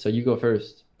prepared, so you go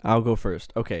first. I'll go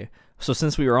first. Okay. So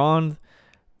since we were on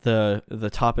the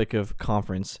topic of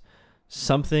conference,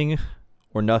 something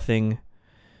or nothing.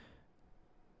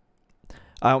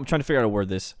 I'm trying to figure out how to word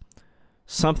this.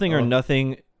 Something or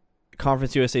nothing.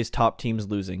 Conference USA's top teams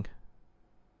losing.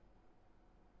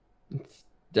 It's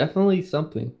definitely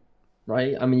something,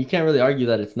 right? I mean, you can't really argue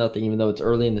that it's nothing, even though it's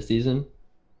early in the season.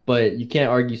 But you can't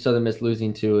argue Southern Miss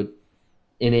losing to an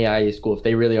NAIA school. If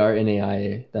they really are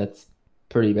NAIA, that's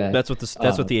pretty bad. That's what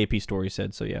the AP story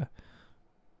said. So yeah,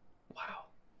 Wow.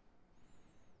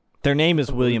 their name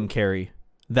is William Carey.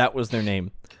 That was their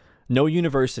name. No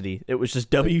university. It was just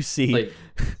WC.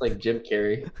 It's like Jim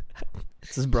Carrey.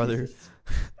 It's his brother. Jesus.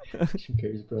 Jim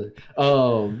Carrey's brother.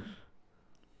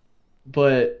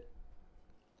 But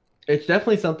it's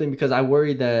definitely something because I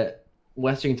worry that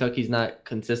Western Kentucky's not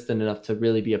consistent enough to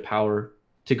really be a power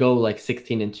to go like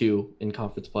 16-2 in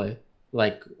conference play,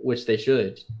 like which they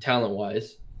should talent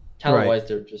wise.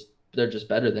 They're just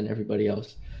better than everybody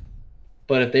else.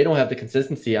 But if they don't have the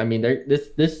consistency, I mean,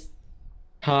 this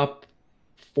top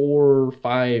 4 or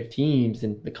 5 teams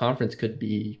in the conference could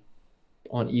be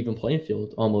on even playing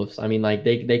field almost. I mean, like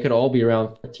they could all be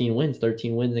around 13 wins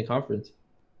in conference.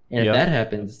 And if that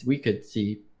happens, we could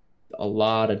see a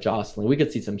lot of jostling. We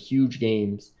could see some huge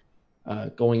games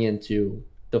going into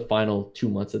the final 2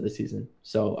 months of the season.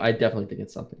 So I definitely think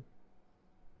it's something.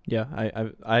 Yeah,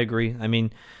 I agree. I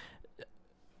mean,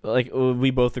 like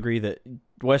we both agree that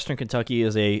Western Kentucky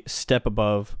is a step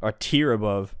above, or tier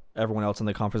above everyone else in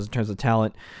the conference in terms of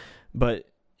talent. But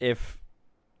if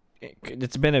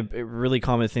it's been a really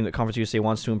common thing that Conference USA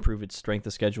wants to improve its strength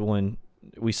of schedule, and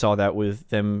we saw that with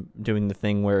them doing the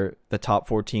thing where the top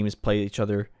 4 teams play each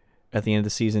other at the end of the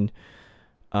season,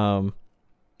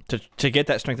 to get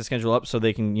that strength of schedule up so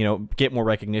they can, get more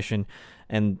recognition.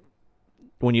 And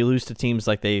when you lose to teams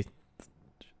like they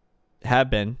have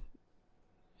been,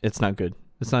 it's not good.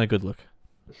 It's not a good look.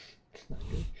 It's not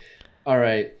good. All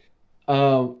right.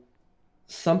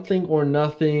 Something or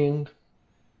nothing.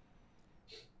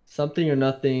 Something or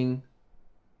nothing.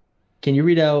 Can you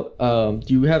read out? Do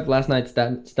you have last night's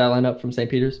stat lineup from St.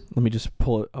 Peter's? Let me just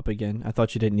pull it up again. I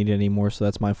thought you didn't need it anymore, so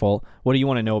that's my fault. What do you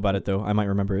want to know about it, though? I might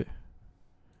remember it.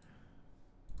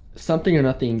 Something or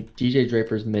nothing. DJ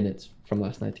Draper's minutes from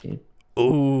last night's game.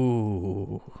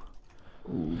 Ooh,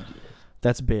 Ooh,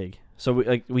 that's big. So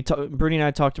Bruni and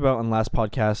I talked about on last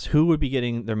podcast who would be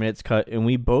getting their minutes cut, and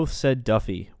we both said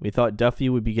Duffy. We thought Duffy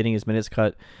would be getting his minutes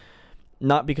cut,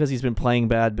 not because he's been playing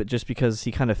bad, but just because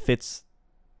he kind of fits.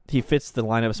 He fits the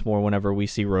lineups more whenever we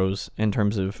see Rose in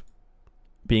terms of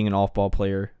being an off-ball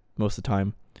player most of the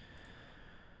time.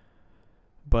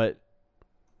 But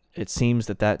it seems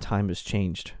that time has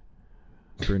changed,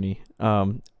 Bruni.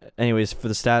 Anyways, for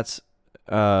the stats,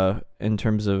 in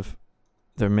terms of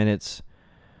their minutes,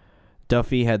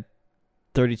 Duffy had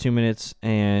 32 minutes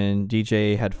and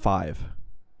DJ had 5.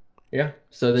 Yeah,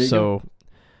 so there you go.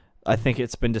 I think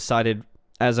it's been decided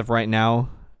as of right now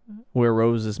where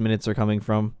Rose's minutes are coming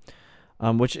from,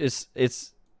 which is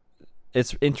it's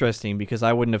interesting because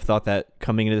I wouldn't have thought that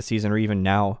coming into the season or even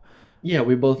now. Yeah,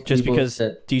 because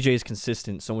DJ is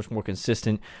consistent, so much more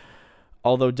consistent.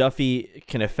 Although Duffy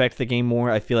can affect the game more,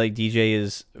 I feel like DJ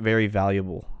is very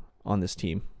valuable on this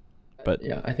team. But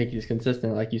yeah, I think he's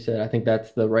consistent, like you said. I think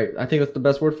that's the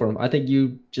best word for him. I think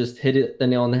you just hit the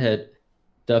nail on the head.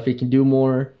 Duffy can do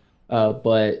more.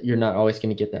 But you're not always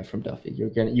going to get that from Duffy.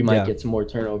 You might get some more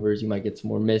turnovers. You might get some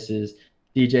more misses.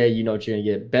 DJ, you're going to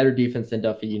get better defense than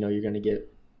Duffy. You're going to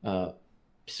get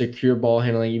secure ball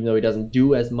handling, even though he doesn't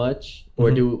do as much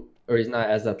or he's not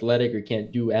as athletic or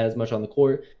can't do as much on the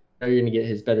court. Now you're going to get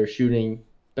his better shooting,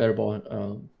 better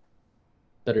ball,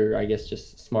 better, I guess,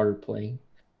 just smarter playing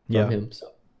from him.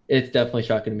 So it's definitely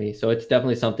shocking to me. So it's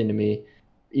definitely something to me,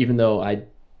 even though I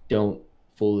don't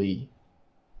fully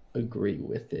agree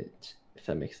with it, if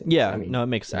that makes sense. Yeah, no, it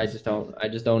makes sense. I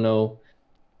just don't know.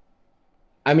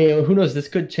 I mean, who knows? This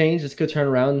could change. This could turn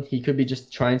around. He could be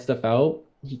just trying stuff out.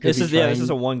 This is a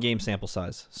 1-game sample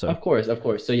size. So of course.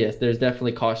 So yes, there's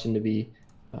definitely caution to be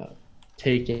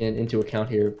taken into account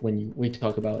here when we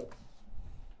talk about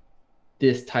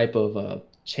this type of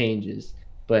changes.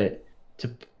 But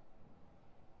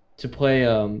to play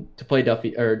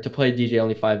Duffy or to play DJ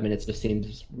only 5 minutes just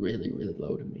seems really, really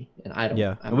low to me. And I don't.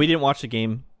 Yeah, we didn't watch the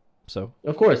game, so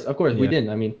of course we didn't.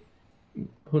 I mean,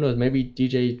 who knows? Maybe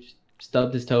DJ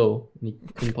stubbed his toe and he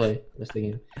couldn't play the rest of the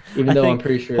game. Even though I'm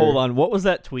pretty sure. Hold on, what was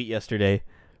that tweet yesterday?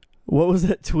 What was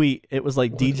that tweet? It was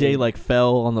like DJ like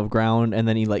fell on the ground and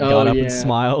then he got up and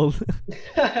smiled.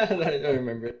 I don't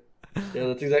remember it. Yeah,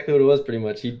 that's exactly what it was. Pretty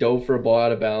much, he dove for a ball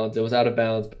out of bounds. It was out of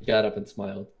bounds, but he got up and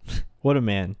smiled. What a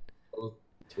man.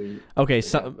 Tweet. Okay,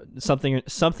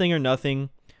 something or nothing.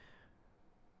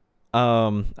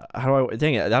 How do I?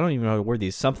 Dang it! I don't even know how to word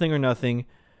these. Something or nothing.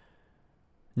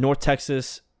 North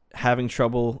Texas having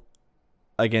trouble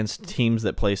against teams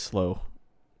that play slow.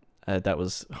 That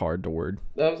was hard to word.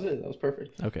 That was it. That was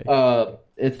perfect. Okay.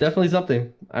 It's definitely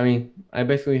something. I mean, I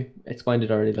basically explained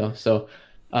it already though, so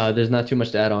there's not too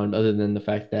much to add on other than the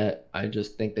fact that I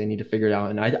just think they need to figure it out,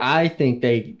 and I think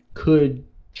they could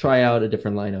try out a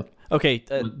different lineup. Okay,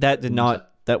 that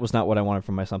was not what I wanted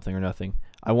from my something or nothing.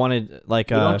 I wanted like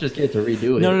you don't just get to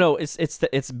redo it. No.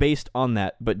 It's based on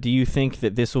that. But do you think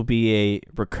that this will be a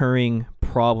recurring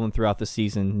problem throughout the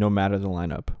season, no matter the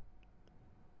lineup?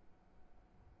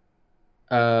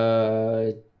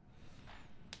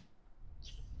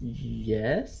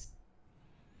 Yes.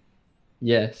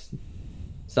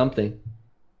 Something.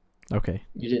 Okay.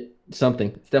 You did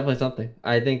something. It's definitely something.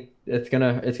 I think it's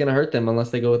gonna hurt them unless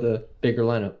they go with a bigger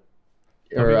lineup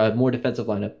or a more defensive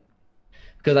lineup.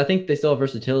 Because I think they still have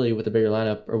versatility with a bigger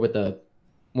lineup or with a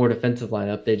more defensive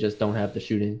lineup. They just don't have the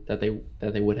shooting that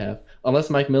they would have. Unless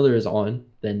Mike Miller is on,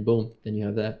 then boom, then you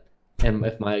have that. And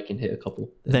if Maya can hit a couple,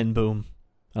 then boom.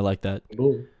 I like that.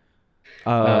 Boom.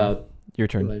 Your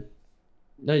turn.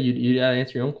 No, you gotta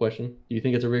answer your own question. Do you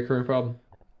think it's a recurring problem?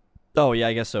 Oh yeah,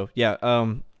 I guess so. Yeah.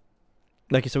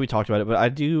 Like you said, we talked about it, but I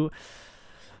do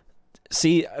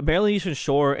see Barely Eastern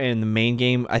Shore in the main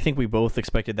game. I think we both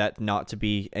expected that not to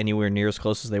be anywhere near as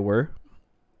close as they were.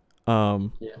 Yeah.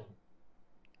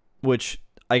 Which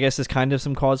I guess is kind of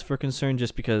some cause for concern,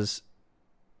 just because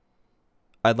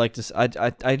I'd like to.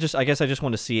 I guess I just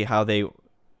want to see how they.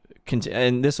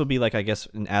 And this will be like, I guess,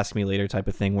 an ask me later type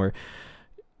of thing, where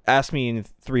ask me in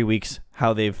 3 weeks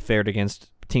how they've fared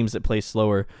against teams that play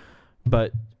slower.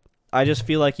 But I just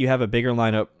feel like you have a bigger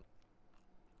lineup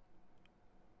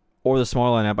or the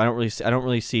smaller lineup. I don't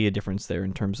really see a difference there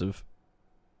in terms of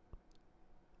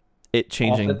it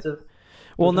changing. Offensive?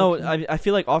 Well, no, I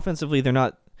feel like offensively they're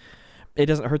not. It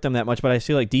doesn't hurt them that much, but I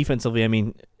feel like defensively, I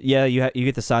mean, yeah, you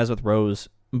get the size with Rose,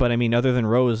 but I mean, other than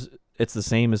Rose, it's the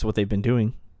same as what they've been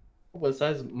doing.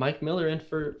 Besides Mike Miller in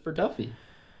for Duffy.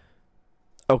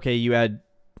 Okay, you add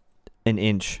an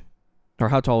inch. Or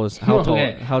how tall is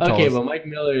Okay. how tall Okay, is but Mike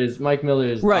Miller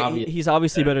is right? obvious. He's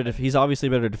obviously better. He's obviously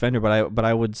a better defender. But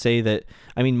I would say that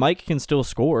I mean Mike can still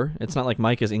score. It's not like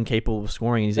Mike is incapable of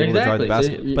scoring and he's able to drive the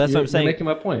basket. So but that's what I'm saying. You're making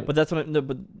my point. But that's what.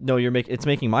 It's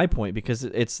making my point because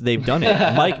they've done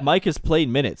it. Mike has played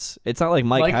minutes. It's not like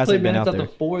Mike hasn't played been minutes out at there.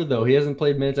 the 4 though. He hasn't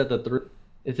played minutes at the 3.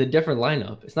 It's a different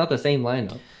lineup. It's not the same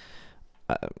lineup.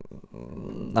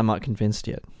 I'm not convinced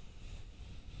yet.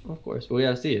 Of course, we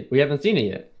gotta see it. We haven't seen it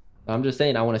yet. I'm just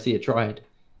saying I want to see it tried.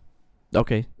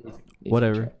 Okay,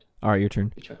 whatever. All right, your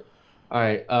turn. All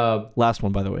right. Last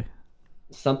one, by the way.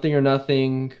 Something or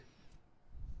nothing.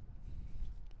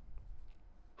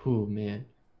 Oh man.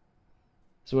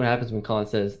 So what happens when Colin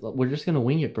says, "We're just gonna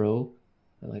wing it, bro"?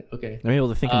 I'm like, okay. I'm able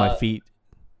to think on my feet.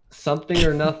 Something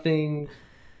or nothing.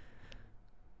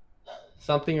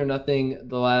 Something or nothing.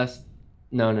 The last.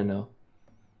 No.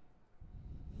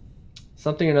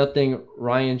 Something or nothing.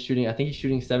 Ryan shooting. I think he's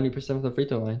shooting 70% of the free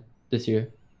throw line this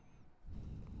year.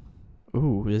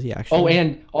 Ooh, is he actually? Oh,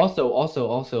 and also.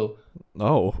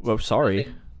 Oh, sorry.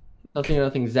 Something or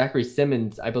nothing. Zachary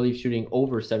Simmons, I believe, shooting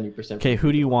over 70%. Okay,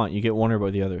 who do you want? You get one or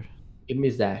by the other. Give me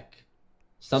Zach.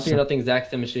 Something or nothing. Zach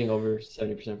Simmons shooting over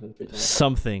 70% from the free throw line.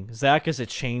 Something. Zach is a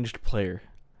changed player.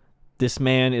 This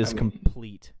man is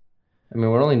complete. I mean,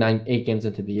 we're only 8 games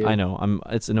into the year. I know.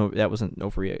 That wasn't an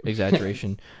over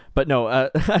exaggeration, but no.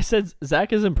 I said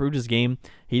Zach has improved his game.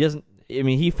 He doesn't. I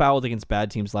mean, he fouled against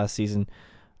bad teams last season,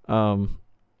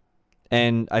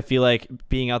 and I feel like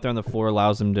being out there on the floor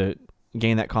allows him to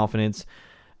gain that confidence.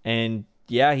 And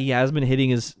yeah, he has been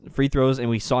hitting his free throws, and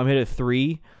we saw him hit a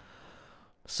 3.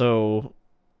 So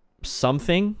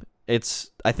something.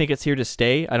 I think it's here to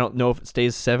stay. I don't know if it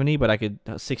stays 70, but I could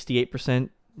 68%.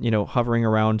 Hovering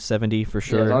around 70 for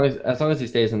sure. Yeah, as long as he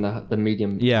stays in the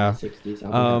medium 60s,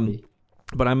 I'll be happy.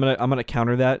 But I'm gonna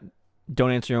counter that.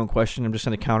 Don't answer your own question. I'm just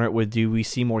gonna counter it with: do we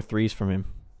see more threes from him?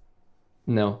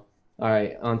 No. All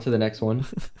right, on to the next one.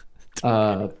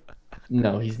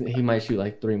 No, he might shoot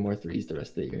like 3 more threes the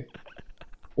rest of the year.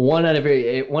 One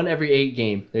every 8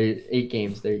 game. There's 8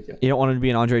 games. There you go. You don't want him to be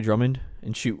an Andre Drummond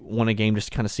and shoot 1 a game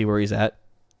just to kind of see where he's at.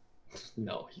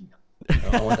 No,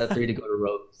 I want that 3 to go to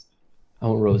Rose. I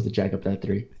want Rose to jack up that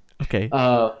 3. Okay.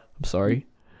 I'm sorry.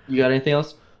 You got anything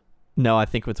else? No, I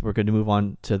think we're going to move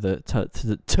on to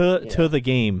the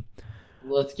game.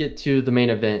 Let's get to the main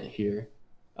event here.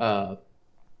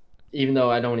 Even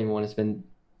though I don't even want to spend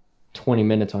 20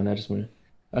 minutes on it, I just want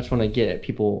to get at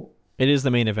people. It is the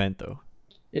main event, though.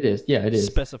 It is. Yeah, it is.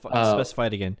 Specify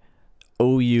it again.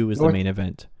 OU is the main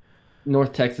event.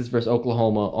 North Texas versus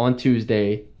Oklahoma on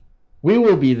Tuesday. We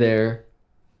will be there.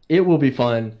 It will be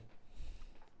fun.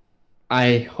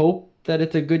 I hope that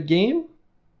it's a good game.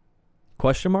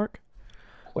 Question mark?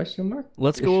 Let's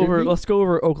go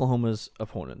over Oklahoma's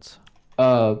opponents.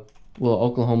 Well,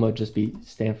 Oklahoma just beat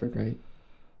Stanford, right?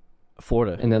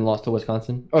 Florida. And then lost to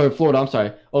Wisconsin. Or Florida, I'm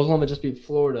sorry. Oklahoma just beat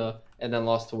Florida and then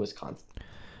lost to Wisconsin.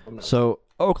 So,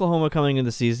 Oklahoma coming into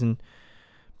the season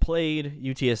played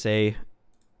UTSA.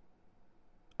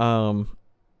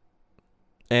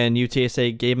 And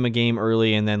UTSA gave them a game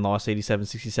early and then lost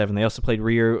 87-67. They also played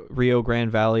Rio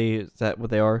Grande Valley. Is that what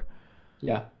they are?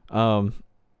 Yeah.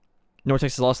 North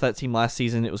Texas lost that team last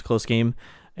season. It was a close game.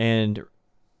 And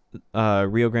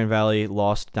Rio Grande Valley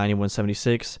lost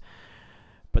 91-76.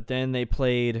 But then they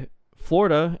played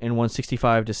Florida and won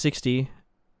 65-60.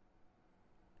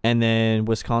 And then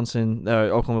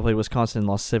Oklahoma played Wisconsin and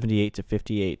lost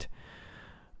 78-58.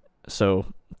 So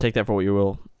take that for what you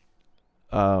will.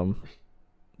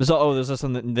 There's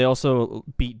something. They also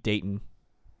beat Dayton.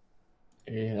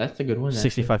 Yeah, that's a good one.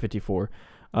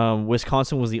 65-54.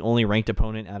 Wisconsin was the only ranked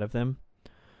opponent out of them.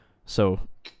 So,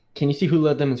 can you see who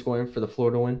led them in scoring for the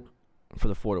Florida win? For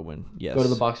the Florida win, yes. Go to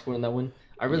the box score in that one.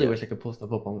 I really wish I could pull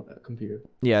stuff up on a computer.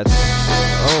 Yeah.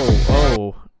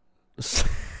 Whoa,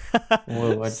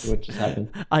 what just happened?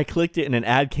 I clicked it and an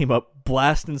ad came up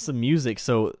blasting some music.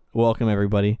 So welcome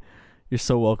everybody. You're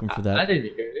so welcome for that. I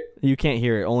didn't hear it. You can't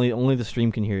hear it. Only the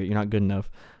stream can hear it. You're not good enough.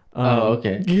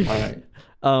 Okay.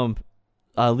 All right.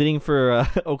 Leading for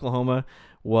Oklahoma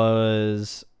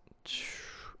was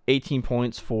 18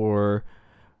 points for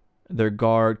their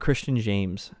guard Christian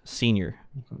James, senior.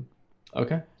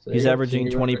 Okay. So he's averaging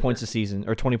 20 points a season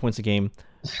or 20 points a game.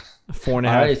 4.5. All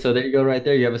right. So there you go, right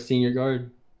there. You have a senior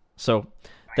guard. So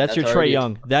that's your Trae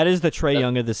Young. That is the Trae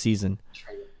Young of the season.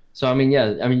 So I mean,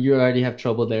 you already have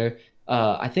trouble there.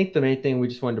 I think the main thing we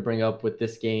just wanted to bring up with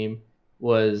this game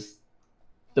was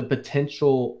the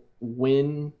potential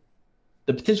win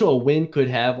the potential a win could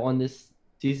have on this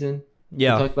season. We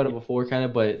Yeah. talked about it before, kind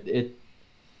of, but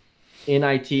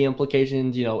NIT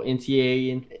implications,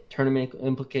 NCAA tournament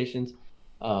implications,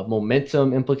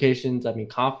 momentum implications. I mean,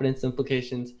 confidence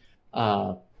implications.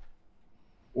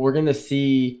 We're gonna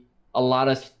see a lot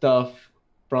of stuff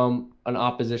from an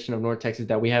opposition of North Texas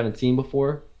that we haven't seen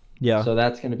before. Yeah. So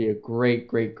that's going to be a great,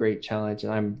 great, great challenge,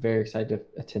 and I'm very excited to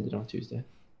attend it on Tuesday.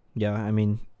 Yeah, I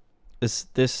mean, this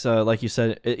like you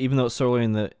said, even though it's so early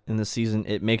in the season,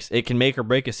 it can make or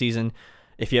break a season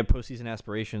if you have postseason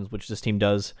aspirations, which this team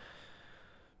does.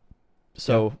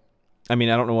 So, I mean,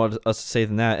 I don't know what else to say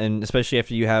than that, and especially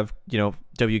after you have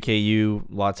WKU,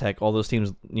 La Tech, all those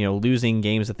teams losing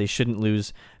games that they shouldn't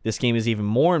lose. This game is even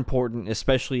more important,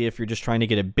 especially if you're just trying to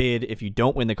get a bid if you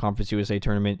don't win the Conference USA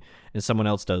tournament and someone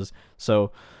else does.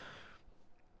 So,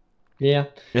 yeah,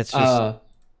 it's just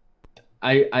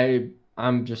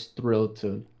I'm just thrilled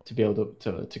to be able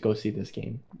to go see this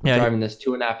game. Yeah, driving this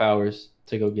 2.5 hours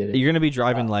to go get it. You're gonna be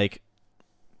driving like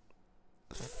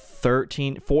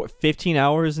 15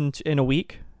 hours in a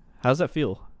week. How does that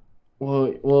feel?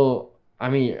 Well, I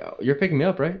mean, you're picking me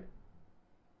up, right?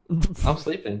 I'm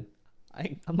sleeping.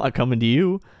 I'm not coming to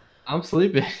you. I'm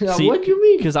sleeping. See, what do you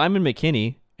mean? Because I'm in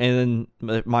McKinney, and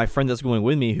then my friend that's going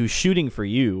with me, who's shooting for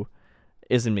you,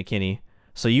 is in McKinney.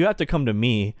 So you have to come to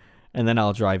me, and then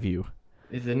I'll drive you.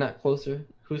 Is it not closer?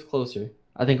 Who's closer?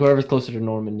 I think whoever's closer to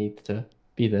Norman needs to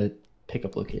be the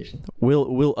pickup location.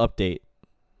 We'll update.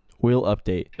 We'll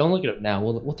update. Don't look it up now.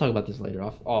 We'll talk about this later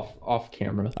off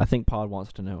camera. I think Pod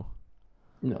wants to know.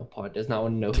 No, Pod does not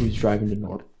want to know who's driving to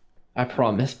Norman. I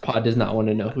promise, Pod does not want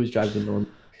to know who's driving to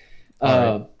Norman.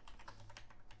 Right.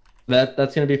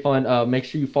 That's gonna be fun. Make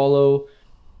sure you follow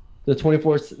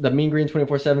the Mean Green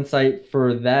 24/7 site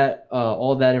for that.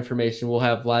 All that information. We'll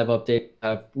have live update,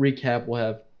 have recap, we'll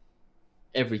have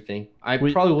everything.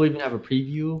 Probably will even have a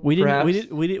preview. We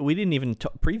didn't even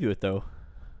preview it though.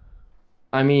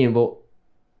 I mean, well,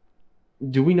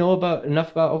 do we know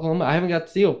enough about Oklahoma? I haven't got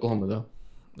to see Oklahoma though.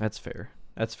 That's fair.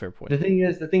 That's a fair point. The thing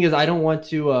is, I don't want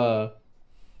to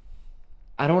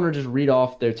just read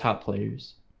off their top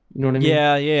players. You know what I mean?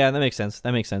 Yeah, that makes sense.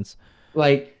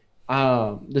 Like,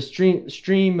 the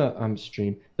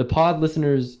the pod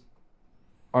listeners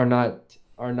are not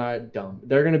dumb.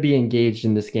 They're going to be engaged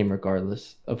in this game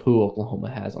regardless of who Oklahoma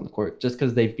has on the court, just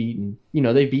because they've beaten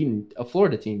a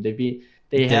Florida team.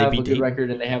 They have a good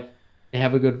record, and they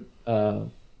have a good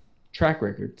track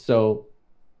record. So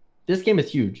this game is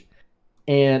huge,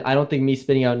 and I don't think me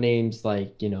spitting out names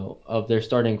like of their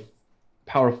starting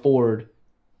power forward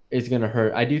is going to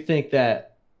hurt. I do think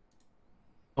that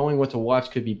knowing what to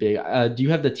watch could be big. Do you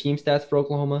have the team stats for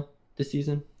Oklahoma this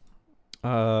season?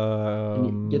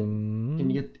 Can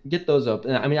you get those up?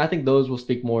 And I mean, I think those will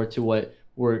speak more to what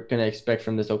we're going to expect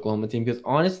from this Oklahoma team, because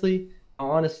honestly,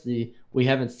 we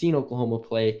haven't seen Oklahoma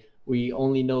play. We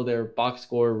only know their box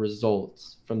score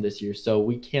results from this year, so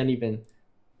we can't even.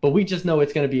 But we just know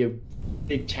it's going to be a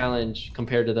big challenge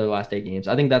compared to their last 8 games.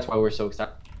 I think that's why we're so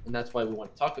excited, and that's why we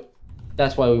want to talk.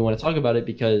 That's why we want to talk about it,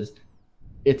 because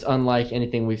it's unlike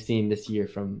anything we've seen this year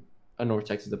from a North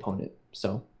Texas opponent.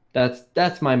 So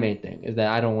that's my main thing, is that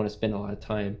I don't want to spend a lot of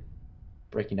time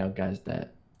breaking down guys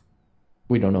that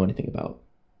we don't know anything about.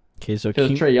 Okay, so if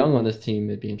there's Trae Young on this team,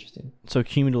 it'd be interesting. So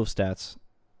cumulative stats.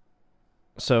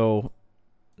 So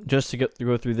just to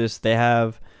go through this, they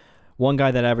have one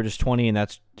guy that averages 20, and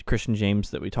that's Christian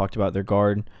James that we talked about, their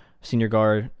senior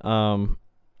guard.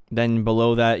 Then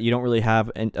below that, you don't really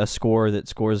have a score that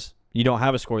scores. You don't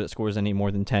have a score that scores any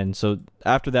more than 10. So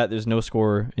after that, there's no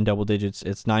score in double digits.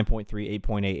 It's 9.3,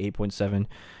 8.8, 8.7,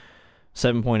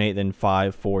 7.8, then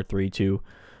 5, 4, 3, 2.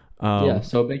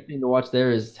 So a big thing to watch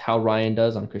there is how Ryan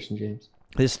does on Christian James.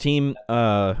 This team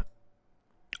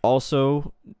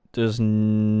also does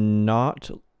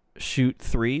not shoot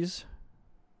threes,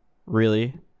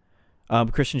 really.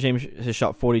 Christian James has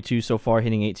shot 42 so far,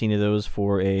 hitting 18 of those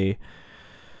for a...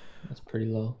 That's pretty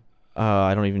low.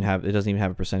 I don't even have... It doesn't even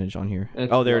have a percentage on here. There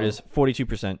low. It is.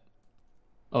 42%.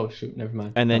 Oh, shoot. Never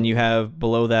mind. And then you have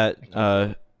below that...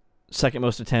 second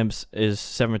most attempts is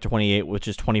 7 for 28, which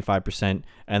is 25%,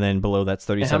 and then below that's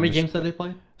 37%. And how many games have they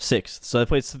played? 6. So they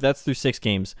played. That's through 6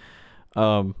 games.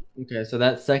 Okay, so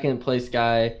that second place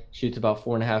guy shoots about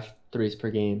 4.5 threes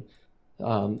per game.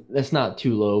 That's not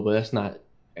too low, but it's not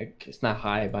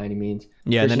high by any means.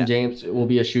 Yeah, Christian James will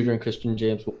be a shooter, and Christian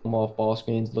James will come off ball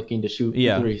screens looking to shoot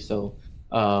 3. So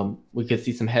we could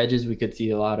see some hedges. We could see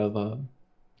a lot of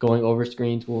going over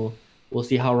screens. We'll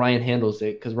see how Ryan handles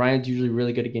it, because Ryan's usually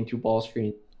really good at getting 2 ball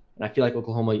screens, and I feel like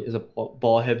Oklahoma is a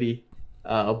ball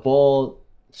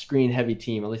screen heavy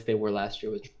team. At least they were last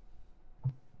year.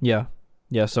 Yeah,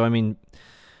 Yeah, so I mean,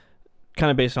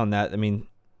 kind of based on that, I mean,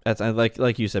 that's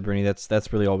like you said, Bernie.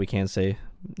 That's really all we can say.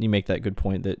 You make that good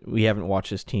point that we haven't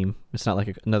watched this team. It's not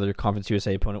like another Conference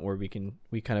USA opponent where we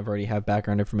kind of already have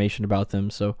background information about them.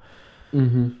 So,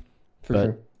 For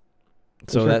sure.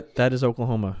 So that is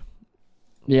Oklahoma.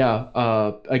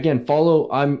 Yeah. Again,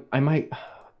 follow. I might.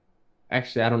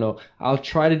 Actually, I don't know. I'll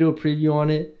try to do a preview on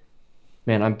it.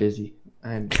 Man, I'm busy.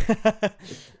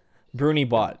 Bruni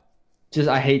bot.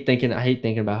 I hate thinking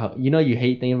about how you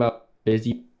hate thinking about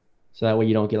busy, so that way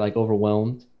you don't get like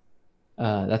overwhelmed.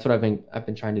 That's what I've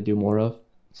been trying to do more of.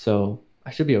 So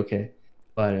I should be okay,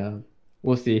 but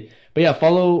we'll see. But yeah,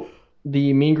 follow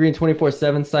the Mean Green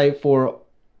 24/7 site for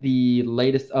the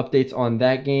latest updates on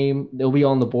that game. They'll be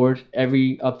on the board.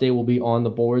 Every update will be on the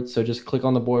board. So just click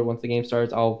on the board once the game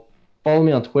starts. I'll follow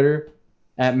me on Twitter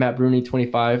at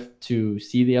MattBruni25 to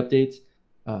see the updates.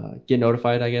 Get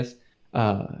notified, I guess.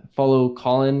 Follow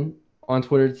Colin on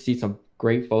Twitter to see some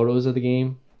great photos of the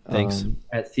game. Thanks.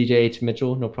 At CJH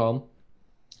Mitchell, no problem.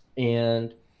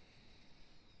 And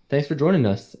thanks for joining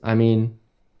us. I mean,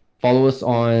 follow us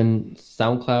on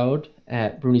SoundCloud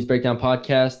at Bruni's Breakdown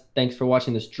Podcast. Thanks for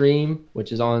watching the stream,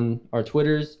 which is on our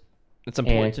Twitters. It's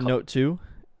important to note, too,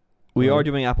 we are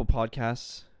doing Apple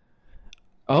Podcasts.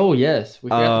 Oh, yes. We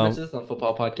forgot to mention this on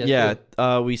Football Podcast.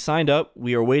 Yeah, we signed up.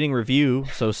 We are awaiting review,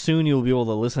 so soon you'll be able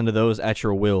to listen to those at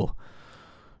your will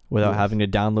without having to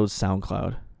download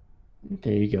SoundCloud.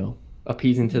 There you go.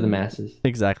 Appeasing to the masses.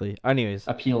 Exactly. Anyways.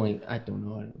 Appealing. I don't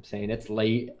know what I'm saying. It's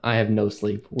late. I have no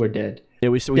sleep. We're dead. Yeah,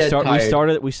 we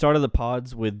started the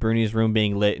pods with Bruni's room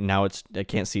being lit, and now I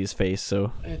can't see his face.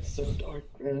 So it's so dark,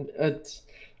 man. I'm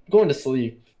going to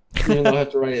sleep. Even though I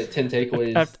have to write 10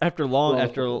 takeaways after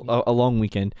a long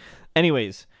weekend.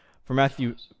 Anyways, for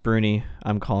Matthew Bruni,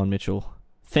 I'm Colin Mitchell.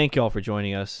 Thank you all for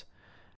joining us.